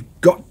tell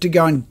you've got to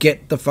go and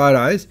get the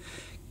photos.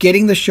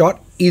 Getting the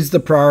shot is the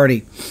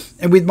priority.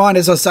 And with mine,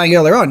 as I was saying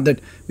earlier on, that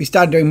we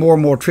started doing more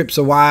and more trips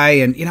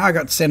away, and I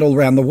got sent all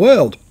around the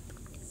world.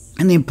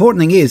 And the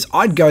important thing is,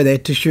 I'd go there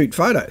to shoot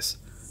photos.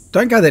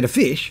 Don't go there to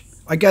fish.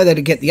 I go there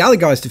to get the other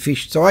guys to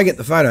fish, so I get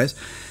the photos.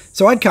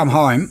 So I'd come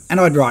home and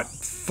I'd write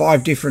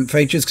 5 different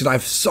features because I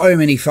have so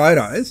many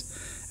photos.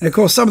 And of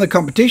course, some of the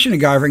competition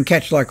would go over and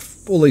catch like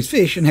all these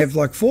fish and have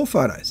like 4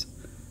 photos.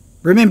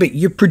 Remember,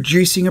 you're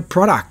producing a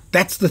product.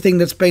 That's the thing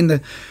that's been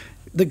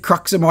the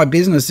crux of my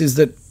business, is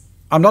that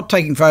I'm not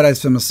taking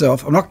photos for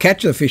myself. I'm not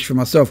catching the fish for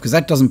myself because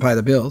that doesn't pay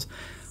the bills.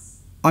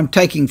 I'm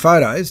taking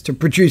photos to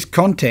produce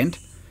content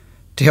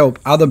to help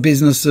other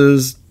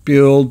businesses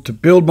to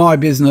build my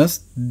business.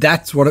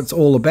 That's what it's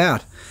all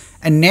about.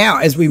 And now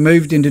as we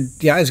moved into,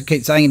 as I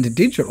keep saying, into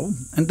digital,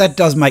 and that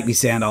does make me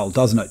sound old,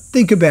 doesn't it?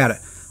 Think about it.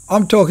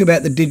 I'm talking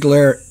about the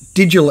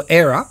digital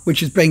era,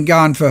 which has been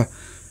going for,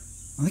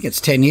 I think it's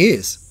 10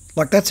 years.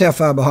 Like, that's how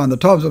far behind the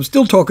times. I'm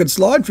still talking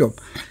slide film.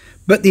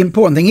 But the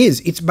important thing is,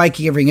 it's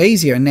making everything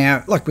easier. And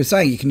now, like we're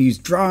saying, you can use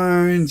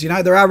drones.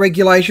 There are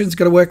regulations,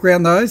 got to work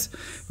around those.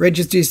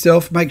 Register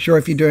yourself, make sure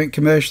if you're doing it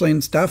commercially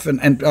and stuff.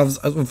 And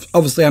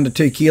obviously under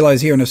 2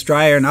 kilos here in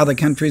Australia, and other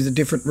countries are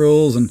different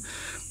rules. And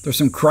there's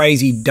some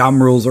crazy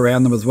dumb rules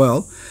around them as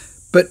well.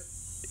 But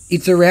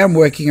it's around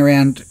working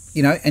around,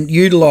 and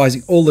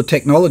utilising all the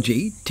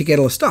technology to get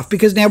all the stuff.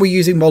 Because now we're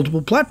using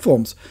multiple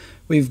platforms.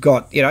 We've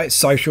got,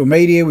 social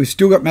media. We've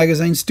still got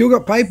magazines, still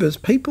got papers.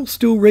 People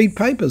still read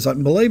papers,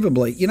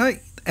 unbelievably,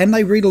 and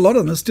they read a lot of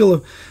them. There's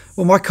still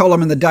my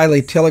column in the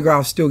Daily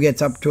Telegraph still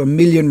gets up to 1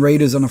 million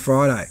readers on a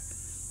Friday.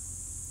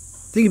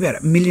 Think about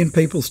it, 1 million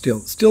people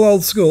still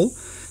old school.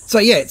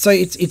 So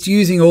it's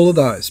using all of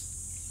those.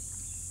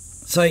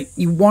 So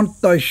you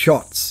want those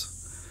shots,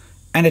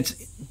 and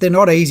they're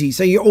not easy.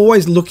 So you're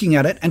always looking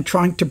at it and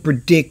trying to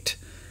predict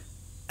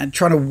and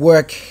trying to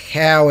work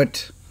how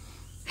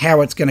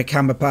it's going to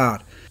come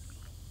apart.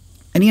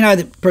 And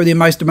probably the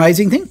most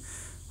amazing thing,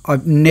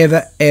 I've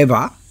never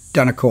ever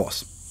done a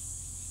course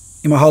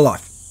in my whole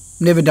life.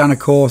 Never done a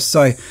course.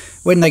 So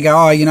when they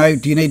go,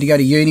 do you need to go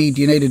to uni?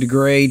 Do you need a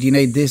degree? Do you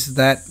need this,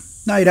 that?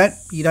 No, you don't.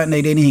 You don't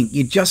need anything.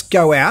 You just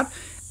go out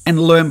and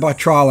learn by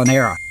trial and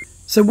error.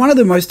 So one of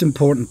the most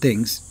important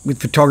things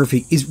with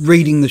photography is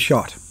reading the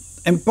shot.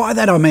 And by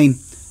that I mean,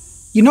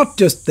 you're not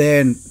just there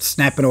and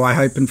snapping away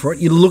hoping for it.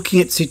 You're looking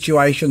at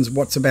situations,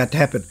 what's about to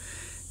happen.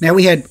 Now,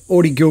 we had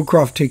Audie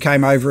Gilcroft, who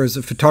came over as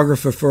a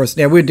photographer for us.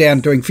 Now, we're down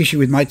doing Fishing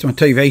with Mates on a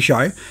TV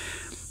show,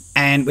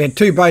 and we had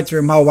 2 boats. We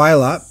were in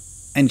Mulwala,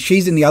 and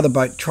she's in the other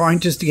boat trying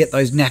just to get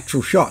those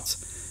natural shots.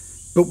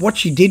 But what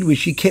she did was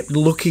she kept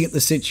looking at the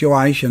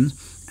situation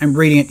and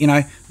reading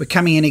it. We're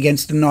coming in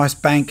against a nice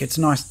bank. It's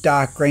nice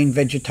dark green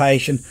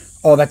vegetation.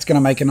 Oh, that's going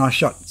to make a nice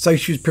shot. So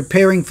she was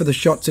preparing for the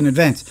shots in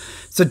advance.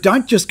 So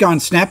don't just go and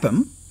snap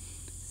them.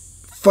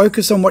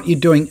 Focus on what you're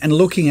doing and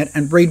looking at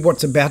and read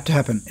what's about to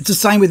happen. It's the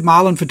same with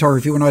marlin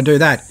photography when I do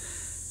that.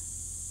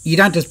 You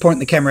don't just point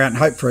the camera out and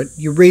hope for it.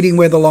 You're reading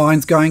where the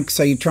line's going,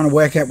 so you're trying to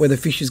work out where the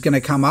fish is going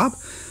to come up.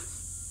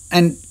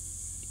 And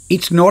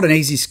it's not an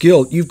easy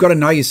skill. You've got to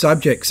know your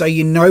subject, so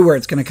you know where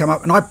it's going to come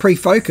up. And I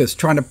pre-focus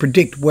trying to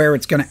predict where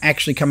it's going to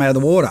actually come out of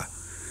the water.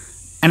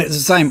 And it's the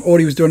same.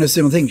 Audie was doing a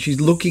similar thing.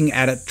 She's looking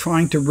at it,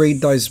 trying to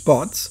read those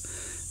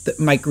spots that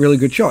make really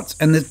good shots.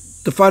 And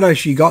the photos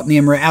she got in the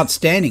Emma are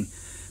outstanding.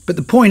 But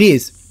the point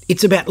is,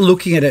 it's about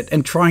looking at it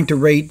and trying to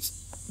read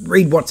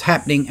what's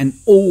happening and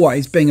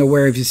always being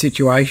aware of your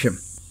situation.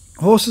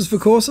 Horses for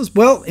courses?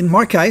 Well, in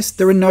my case,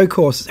 there are no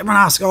courses. Everyone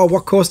asks,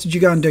 what course did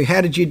you go and do? How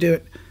did you do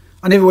it?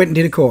 I never went and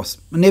did a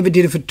course. I never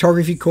did a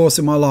photography course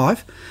in my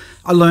life.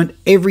 I learned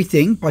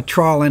everything by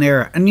trial and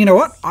error. And you know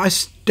what? I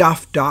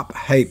stuffed up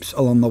heaps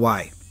along the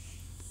way.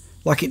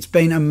 Like, it's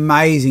been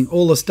amazing,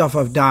 all the stuff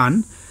I've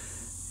done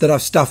that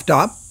I've stuffed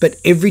up. But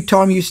every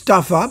time you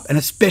stuff up, and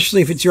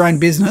especially if it's your own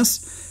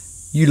business,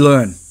 you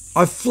learn.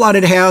 I've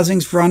flooded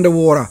housings for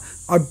underwater.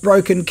 I've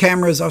broken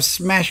cameras. I've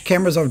smashed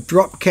cameras. I've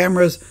dropped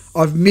cameras.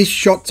 I've missed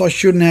shots I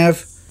shouldn't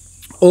have.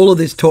 All of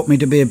this taught me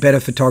to be a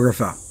better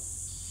photographer.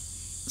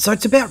 So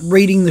it's about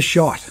reading the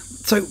shot.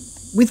 So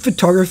with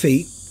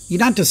photography, you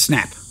don't just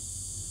snap.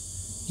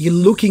 You're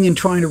looking and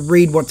trying to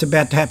read what's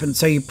about to happen,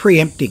 so you're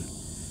preempting.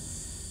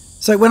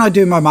 So when I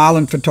do my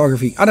marlin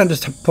photography, I don't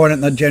just point it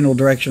in the general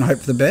direction, hope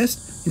for the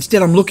best.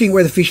 Instead, I'm looking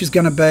where the fish is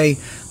going to be.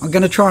 I'm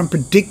going to try and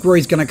predict where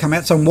he's going to come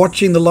out. So I'm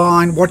watching the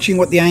line, watching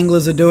what the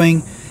anglers are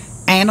doing,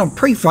 And I'm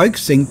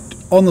pre-focusing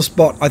on the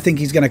spot I think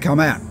he's going to come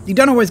out. You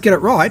don't always get it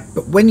right,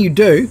 but when you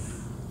do,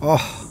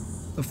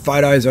 the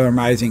photos are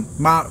amazing.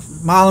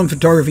 Marlin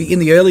photography in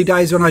the early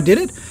days when I did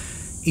it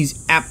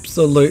is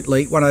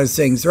absolutely one of those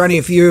things. There are only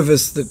a few of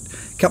us,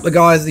 a couple of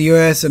guys in the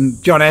US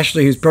and John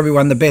Ashley, who's probably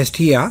one of the best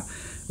here,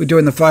 were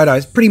doing the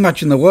photos pretty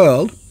much in the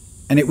world,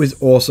 and it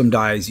was awesome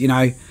days. You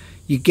know,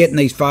 you're getting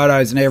these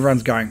photos and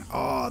everyone's going,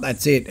 oh,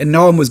 that's it. And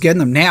no one was getting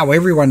them. Now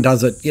everyone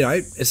does it, you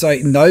know. So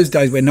in those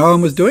days where no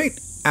one was doing it,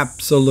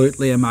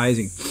 absolutely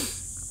amazing.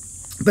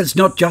 But it's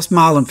not just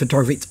Marlin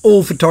photography, it's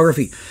all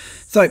photography.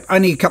 So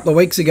only a couple of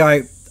weeks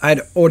ago, I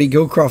had Audie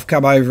Gilcroft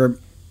come over,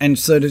 and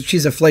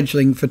she's a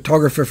fledgling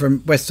photographer from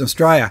Western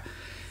Australia.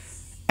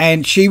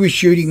 And she was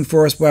shooting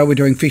for us while we're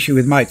doing Fishing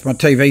with Mates, my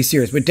TV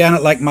series. We're down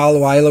at Lake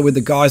Mulwala with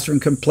the guys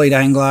from Complete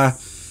Angler,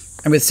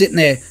 and we're sitting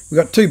there.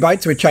 We've got two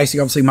boats. We're chasing,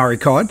 obviously, Murray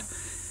cod,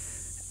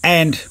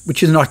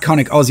 which is an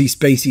iconic Aussie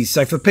species.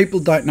 So for people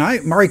who don't know,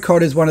 Murray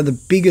cod is one of the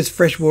biggest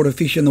freshwater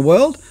fish in the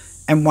world,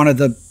 and one of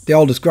the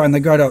oldest grown. They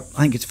grow to,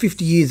 I think it's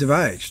 50 years of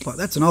age. Like,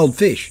 that's an old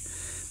fish.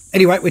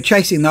 Anyway, we're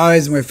chasing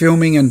those and we're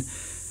filming, and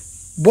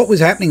what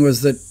was happening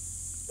was that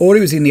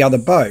Audie was in the other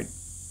boat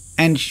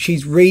and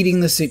she's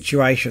reading the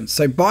situation.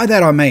 So by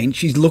that I mean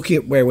she's looking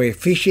at where we're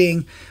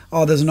fishing.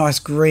 Oh, there's a nice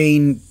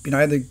green, you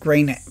know, the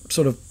green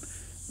sort of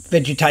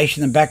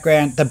vegetation in the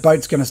background. The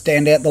boat's going to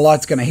stand out. The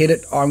light's going to hit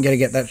it. Oh, I'm going to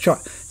get that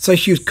shot. So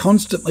she was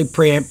constantly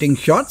preempting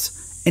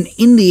shots, and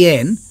in the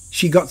end,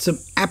 she got some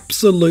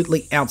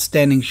absolutely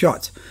outstanding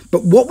shots.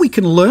 But what we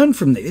can learn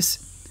from this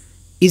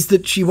is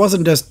that she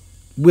wasn't just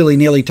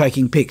willy-nilly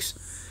taking pics.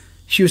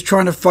 She was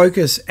trying to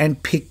focus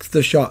and pick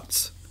the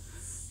shots.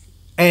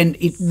 And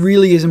it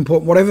really is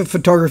important. Whatever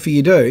photography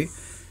you do,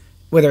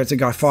 whether it's a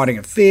guy fighting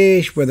a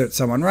fish, whether it's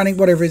someone running,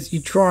 whatever it is,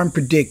 you try and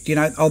predict, you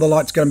know, oh, the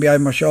light's going to be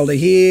over my shoulder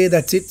here,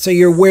 that's it. So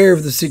you're aware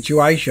of the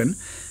situation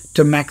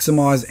to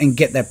maximise and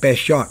get that best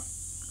shot.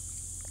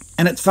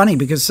 And it's funny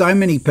because so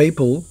many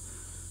people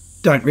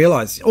don't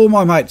realise. All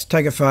my mates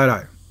take a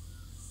photo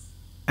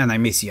and they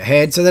miss your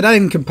head, so they don't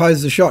even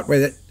compose the shot.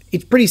 Where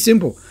it's pretty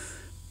simple.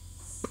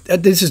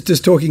 This is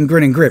just talking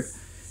grin and grip.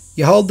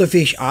 You hold the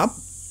fish up,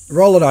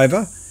 roll it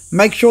over,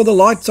 make sure the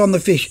light's on the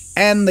fish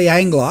and the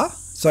angler,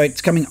 so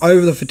it's coming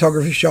over the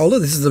photographer's shoulder.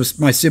 This is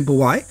the most simple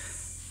way.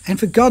 And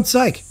for God's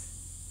sake,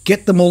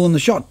 get them all in the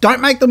shot.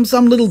 Don't make them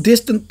some little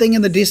distant thing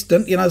in the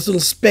distant, you know, this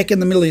little speck in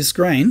the middle of your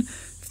screen.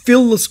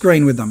 Fill the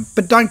screen with them,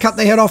 but don't cut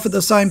their head off at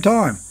the same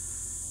time.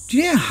 Do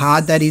you know how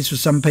hard that is for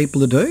some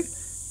people to do?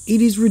 It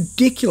is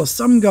ridiculous.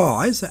 Some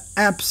guys are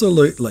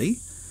absolutely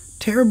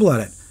terrible at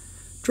it.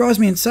 Drives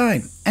me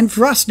insane. And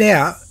for us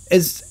now,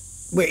 as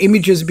where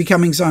images are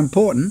becoming so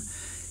important,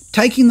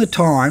 taking the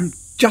time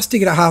just to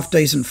get a half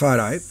decent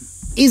photo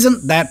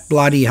isn't that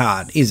bloody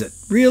hard, is it?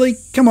 Really?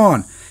 Come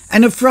on.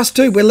 And for us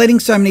too, we're letting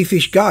so many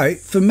fish go.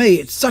 For me,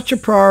 it's such a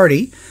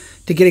priority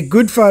to get a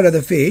good photo of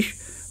the fish,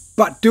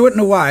 but do it in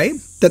a way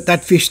that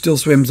that fish still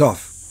swims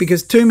off.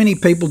 Because too many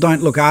people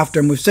don't look after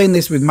them. We've seen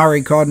this with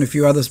Murray cod and a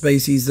few other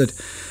species, that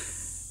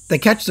they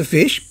catch the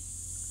fish,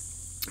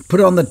 put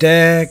it on the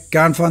deck,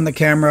 go and find the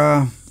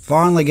camera,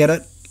 finally get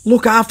it.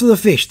 Look after the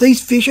fish.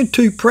 These fish are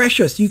too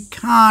precious. You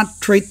can't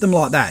treat them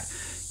like that.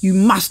 You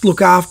must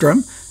look after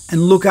them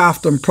and look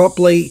after them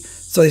properly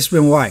so they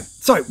swim away.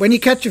 So when you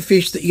catch a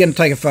fish that you're going to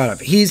take a photo of,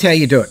 here's how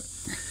you do it.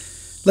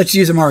 Let's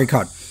use a Murray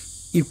cod.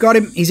 You've got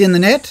him, he's in the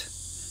net.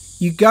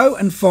 You go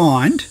and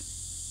find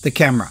the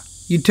camera.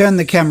 You turn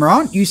the camera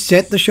on, you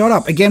set the shot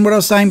up. Again, what I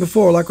was saying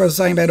before, like I was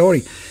saying about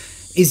Audie,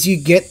 is you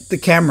get the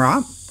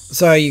camera.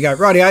 So you go,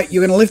 rightio,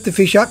 you're going to lift the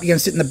fish up. You're going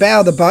to sit in the bow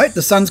of the boat.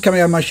 The sun's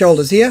coming over my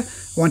shoulders here.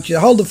 I want you to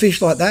hold the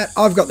fish like that.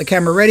 I've got the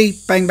camera ready.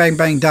 Bang, bang,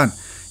 bang, done.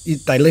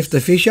 They lift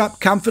the fish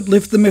up. Comfort,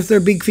 lift them if they're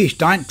a big fish.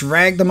 Don't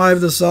drag them over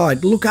the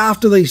side. Look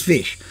after these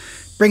fish.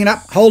 Bring it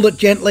up, hold it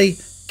gently,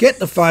 get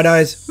the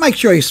photos, make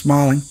sure you're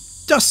smiling.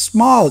 Just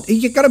smile.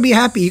 You've got to be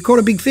happy. You caught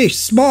a big fish.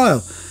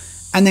 Smile.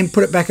 And then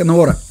put it back in the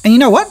water. And you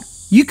know what?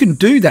 You can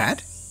do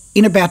that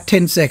in about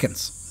 10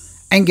 seconds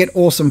and get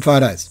awesome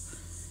photos.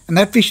 And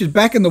that fish is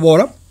back in the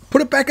water.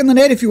 Put it back in the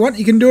net if you want.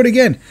 You can do it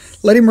again.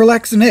 Let him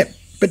relax the net.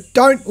 But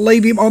don't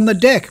leave him on the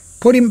deck.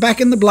 Put him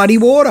back in the bloody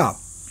water.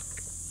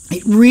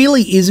 It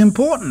really is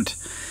important.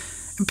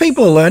 And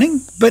people are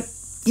learning, but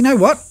you know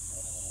what?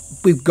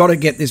 We've got to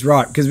get this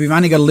right because we've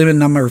only got a limited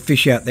number of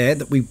fish out there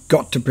that we've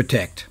got to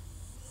protect.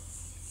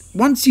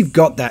 Once you've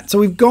got that, so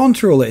we've gone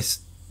through all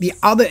this, the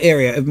other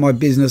area of my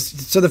business,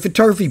 so the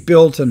photography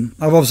built, and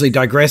I've obviously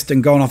digressed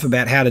and gone off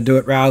about how to do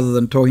it rather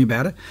than talking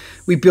about it.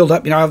 We built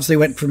up, obviously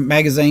went from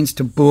magazines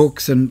to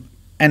books, and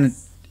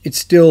it's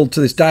still to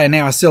this day, and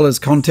now I sell as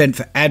content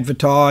for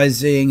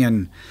advertising,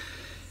 and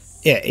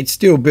yeah, it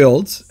still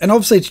builds. And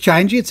obviously it's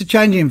changing. It's a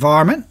changing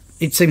environment.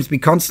 It seems to be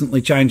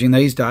constantly changing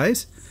these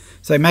days.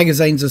 So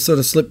magazines have sort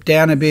of slipped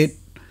down a bit.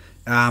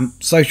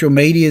 Social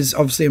media is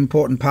obviously an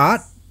important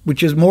part,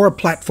 which is more a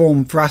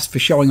platform for us for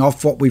showing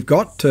off what we've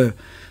got to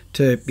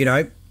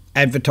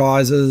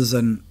advertisers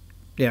and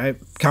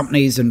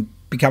companies and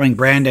becoming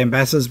brand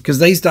ambassadors. Because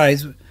these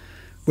days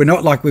we're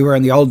not like we were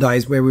in the old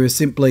days where we were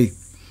simply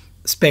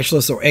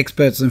specialists or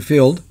experts in the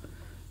field,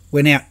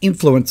 we're now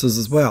influencers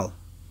as well,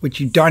 which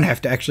you don't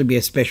have to actually be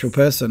a special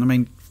person. I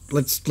mean,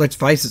 let's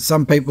face it,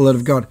 some people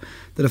that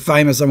are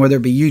famous on whether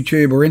it be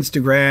YouTube or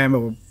Instagram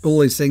or all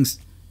these things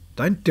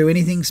don't do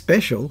anything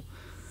special.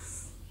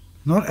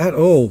 Not at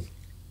all.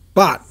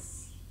 But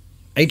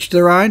each to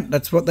their own,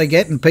 that's what they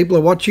get, and people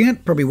are watching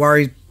it, probably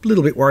a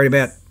little bit worried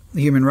about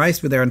the human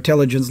race with their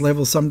intelligence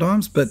levels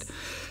sometimes, but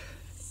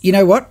you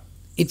know what?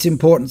 It's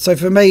important. So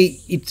for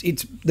me,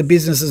 it's the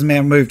business has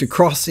now moved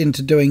across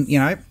into doing,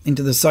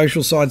 into the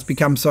social side's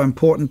become so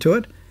important to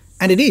it.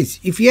 And it is.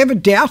 If you ever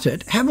doubt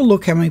it, have a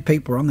look how many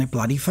people are on their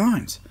bloody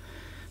phones.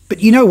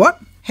 But you know what?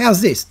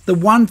 How's this? The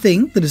one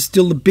thing that is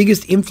still the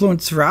biggest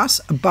influence for us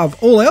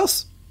above all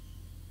else?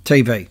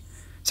 TV.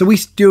 So we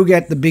still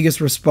get the biggest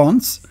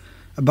response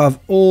above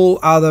all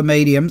other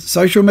mediums,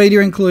 social media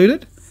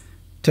included,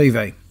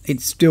 TV.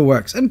 It still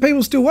works. And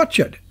people still watch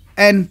it.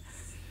 And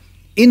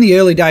in the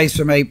early days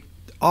for me,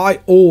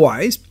 I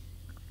always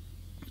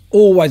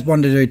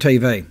wanted to do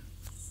TV.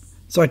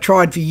 So I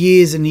tried for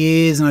years and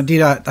years, and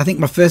I think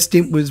my first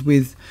stint was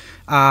with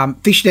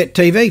Fishnet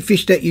TV.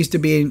 Fishnet used to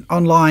be an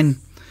online,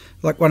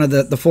 like one of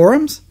the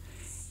forums,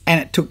 and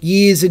it took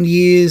years and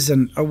years,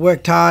 and I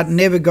worked hard,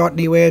 never got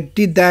anywhere,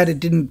 did that, it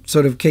didn't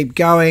sort of keep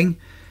going.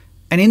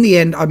 And in the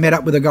end, I met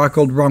up with a guy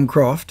called Ron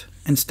Croft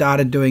and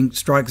started doing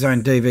Strike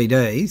Zone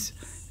DVDs,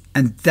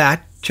 and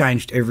that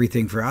changed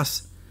everything for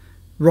us.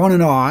 Ron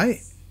and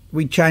I,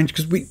 we changed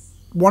because we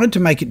wanted to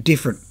make it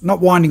different, not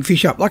winding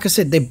fish up. Like I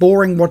said, they're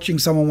boring watching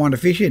someone wind a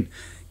fish in.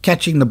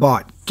 Catching the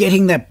bite,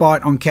 getting that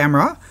bite on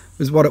camera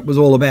was what it was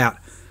all about.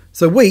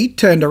 So we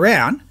turned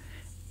around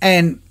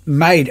and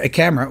made a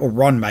camera, or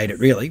Ron made it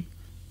really,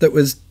 that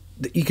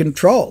you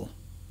control.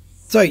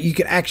 So you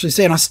could actually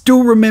see, and I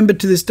still remember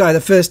to this day,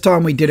 the first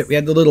time we did it, we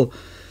had the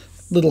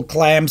little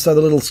clam, so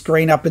the little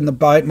screen up in the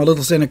boat, my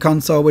little centre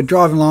console, we're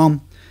driving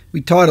along, we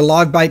tied a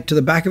live bait to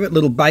the back of it,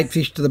 little bait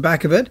fish to the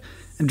back of it,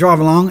 and drive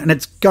along, and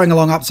it's going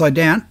along upside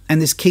down,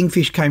 and this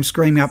kingfish came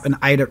screaming up and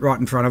ate it right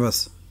in front of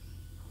us.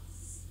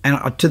 And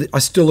I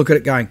still look at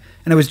it going,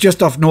 and it was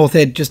just off North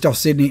Head, just off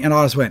Sydney, and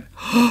I just went,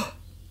 oh,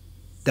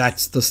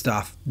 that's the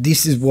stuff.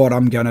 This is what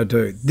I'm going to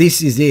do.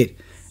 This is it.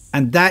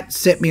 And that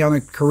set me on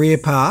a career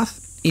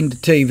path into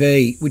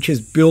TV, which has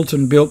built.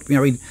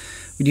 We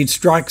did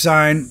Strike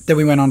Zone, then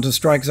we went on to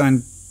Strike Zone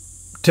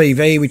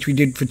TV, which we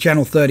did for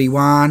Channel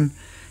 31.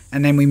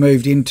 And then we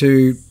moved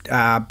into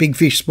Big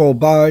Fish, Small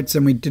Boats,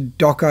 and we did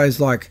docos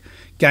like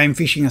Game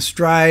Fishing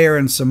Australia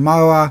and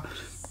Samoa.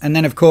 And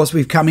then, of course,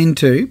 we've come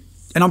into,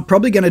 and I'm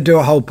probably going to do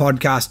a whole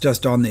podcast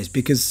just on this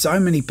because so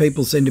many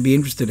people seem to be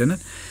interested in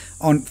it,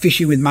 on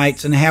Fishing with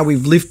Mates and how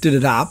we've lifted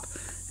it up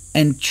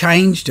and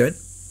changed it.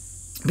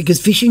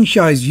 Because fishing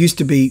shows used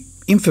to be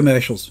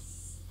infomercials.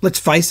 Let's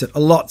face it, a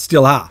lot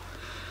still are.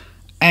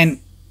 And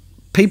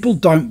people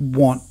don't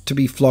want to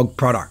be flogged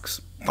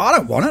products. I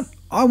don't want it.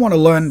 I want to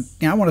learn,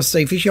 I want to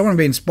see fishing, I want to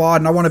be inspired,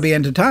 and I want to be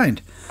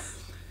entertained.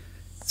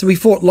 So we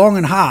fought long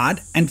and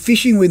hard, and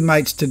Fishing with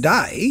Mates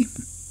today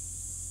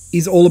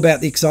is all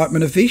about the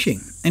excitement of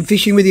fishing and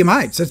fishing with your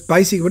mates. That's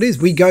basically what it is.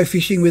 We go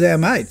fishing with our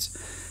mates.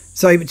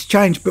 So it's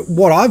changed, but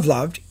what I've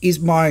loved is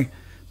my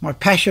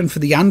passion for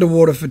the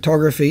underwater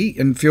photography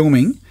and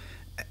filming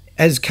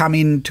has come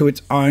into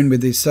its own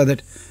with this, so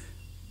that,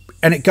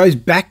 and it goes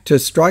back to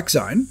Strike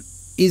Zone,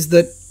 is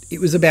that it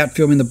was about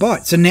filming the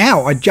bite. So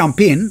now I jump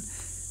in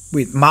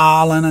with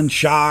marlin and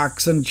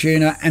sharks and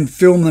tuna and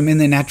film them in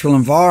their natural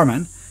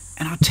environment.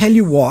 And I'll tell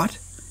you what,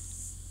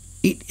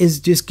 it has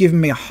just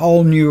given me a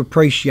whole new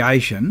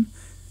appreciation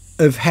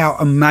of how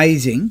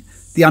amazing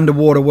the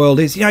underwater world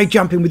is. You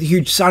jump in with a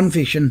huge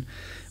sunfish, and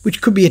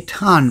which could be a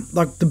ton,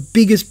 like the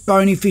biggest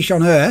bony fish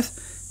on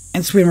earth,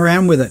 and swim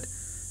around with it.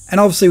 And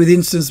obviously with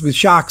instances with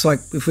sharks, like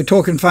if we're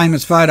talking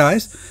famous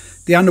photos,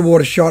 the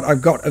underwater shot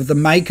I've got of the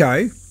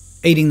mako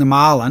eating the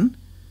marlin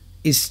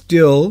is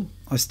still,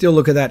 I still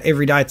look at that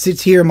every day. It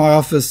sits here in my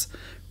office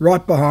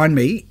right behind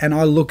me, and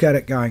I look at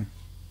it going,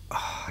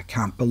 oh, I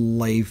can't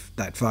believe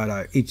that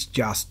photo. It's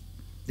just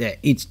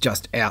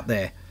out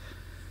there.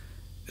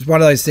 It's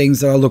one of those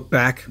things that I look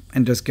back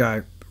and just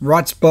go,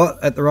 right spot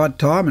at the right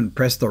time and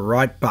press the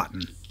right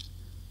button.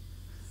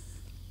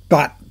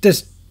 But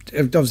just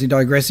obviously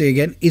digressing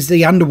again, is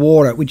the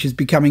underwater, which is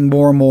becoming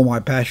more and more my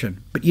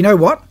passion. But you know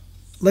what?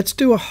 Let's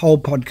do a whole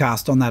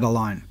podcast on that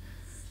alone.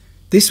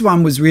 This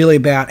one was really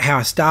about how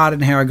I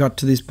started and how I got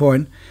to this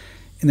point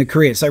in the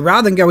career. So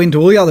rather than go into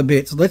all the other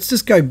bits, let's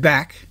just go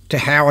back to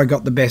how I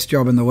got the best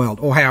job in the world,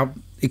 or how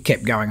it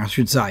kept going, I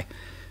should say.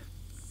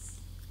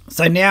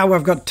 So now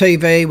we've got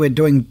TV, we're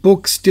doing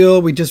books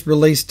still. We just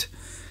released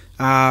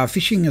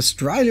Fishing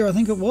Australia, I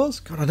think it was.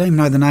 God, I don't even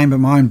know the name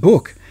of my own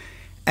book.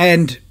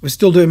 And we're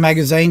still doing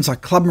magazines,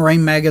 like Club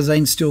Marine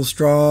Magazine, still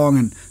strong,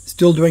 and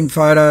still doing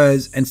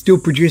photos, and still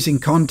producing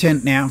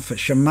content now for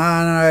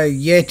Shimano,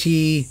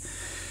 Yeti,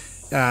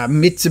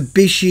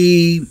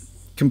 Mitsubishi,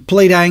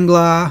 Complete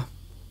Angler,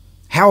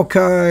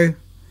 Halco.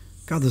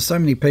 God, there's so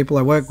many people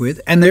I work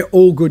with, and they're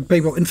all good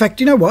people. In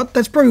fact, you know what?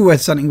 That's probably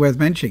something worth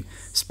mentioning.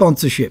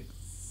 Sponsorship.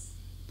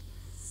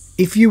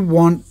 if you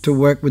want to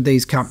work with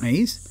these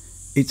companies,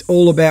 it's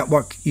all about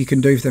what you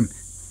can do for them.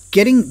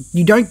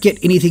 You don't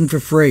get anything for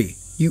free.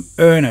 You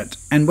earn it.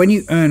 And when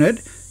you earn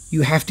it,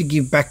 you have to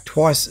give back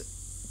twice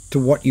to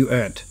what you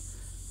earned.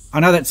 I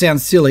know that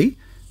sounds silly,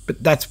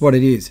 but that's what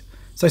it is.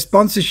 So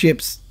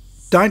sponsorships,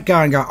 don't go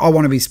and go, I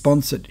want to be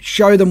sponsored.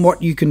 Show them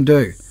what you can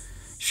do.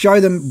 Show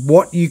them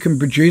what you can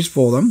produce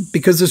for them,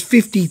 because there's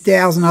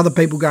 50,000 other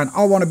people going,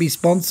 I want to be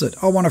sponsored.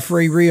 I want a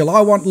free reel.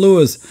 I want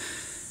lures.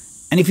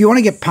 And if you want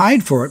to get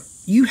paid for it,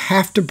 you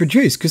have to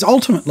produce, because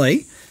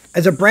ultimately,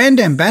 as a brand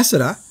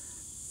ambassador,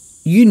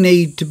 you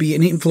need to be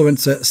an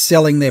influencer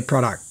selling their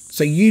product.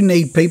 So you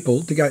need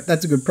people to go,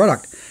 that's a good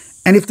product.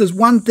 And if there's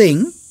one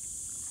thing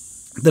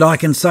that I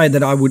can say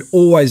that I would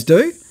always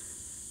do,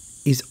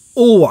 is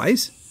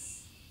always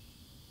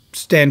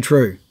stand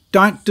true.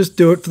 Don't just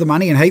do it for the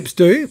money, and heaps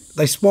do.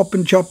 They swap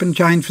and chop and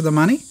change for the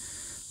money.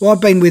 Well, I've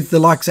been with the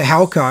likes of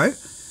Halco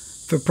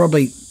for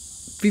probably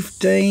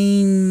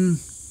 15,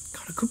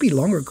 God, it could be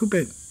longer. It could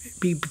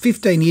be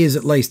 15 years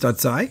at least, I'd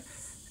say.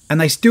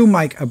 And they still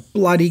make a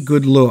bloody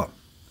good lure.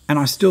 And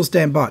I still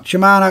stand by it.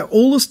 Shimano,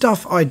 all the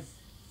stuff I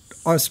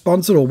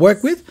sponsored or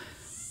work with,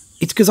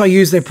 it's because I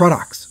use their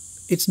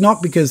products. It's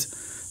not because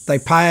they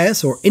pay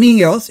us or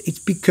anything else. It's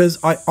because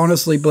I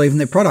honestly believe in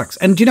their products.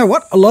 And do you know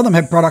what? A lot of them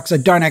have products I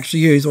don't actually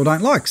use or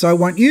don't like, so I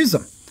won't use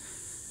them.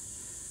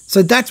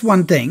 So that's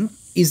one thing,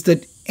 is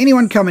that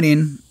anyone coming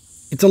in,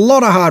 it's a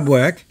lot of hard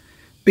work.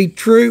 Be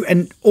true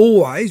and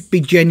always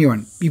be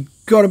genuine. You've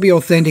got to be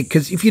authentic,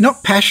 because if you're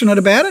not passionate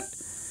about it,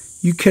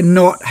 you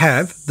cannot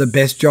have the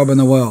best job in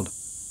the world.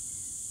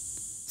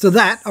 So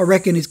that, I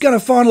reckon, is going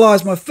to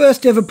finalise my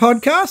first ever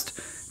podcast.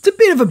 It's a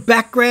bit of a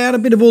background, a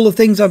bit of all the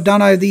things I've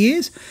done over the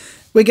years.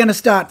 We're going to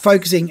start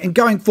focusing, and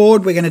going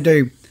forward, we're going to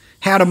do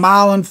how to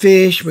marlin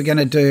fish. We're going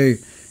to do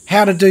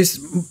how to do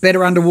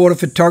better underwater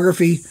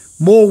photography,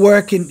 more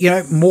work in,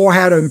 more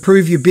how to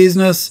improve your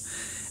business.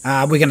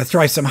 We're going to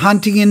throw some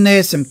hunting in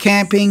there, some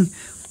camping,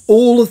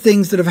 all the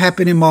things that have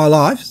happened in my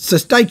life. So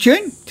stay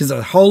tuned, because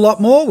there's a whole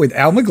lot more with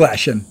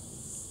McGlashan.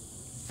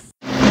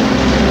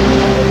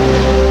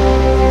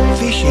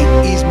 Fishing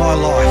is my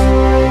life.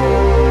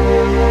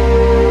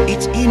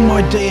 It's in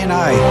my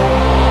DNA.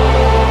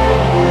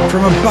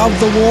 From above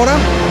the water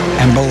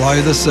and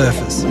below the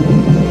surface.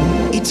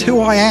 It's who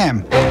I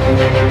am.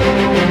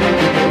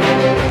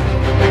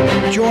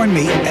 Join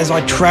me as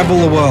I travel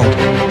the world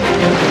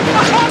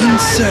in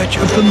search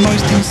of the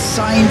most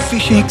insane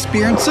fishing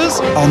experiences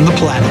on the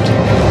planet.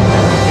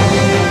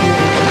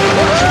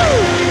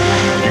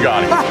 You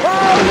got it.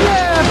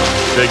 Yeah!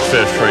 Big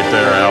fish right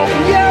there, Al.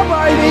 Yeah,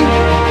 baby!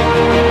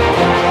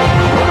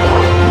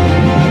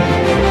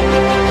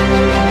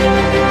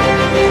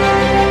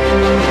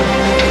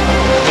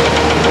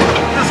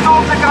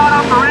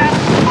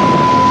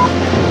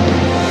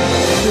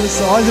 The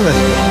size of it.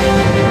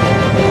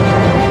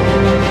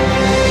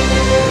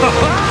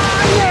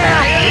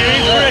 You're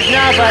in for it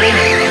now, buddy.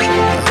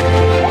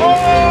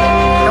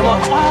 Come on.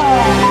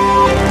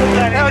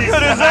 How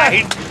good is that?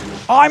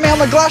 I'm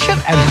McGlashan,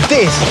 and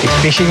this is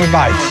Fishing with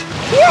Mates.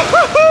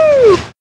 Woohoo!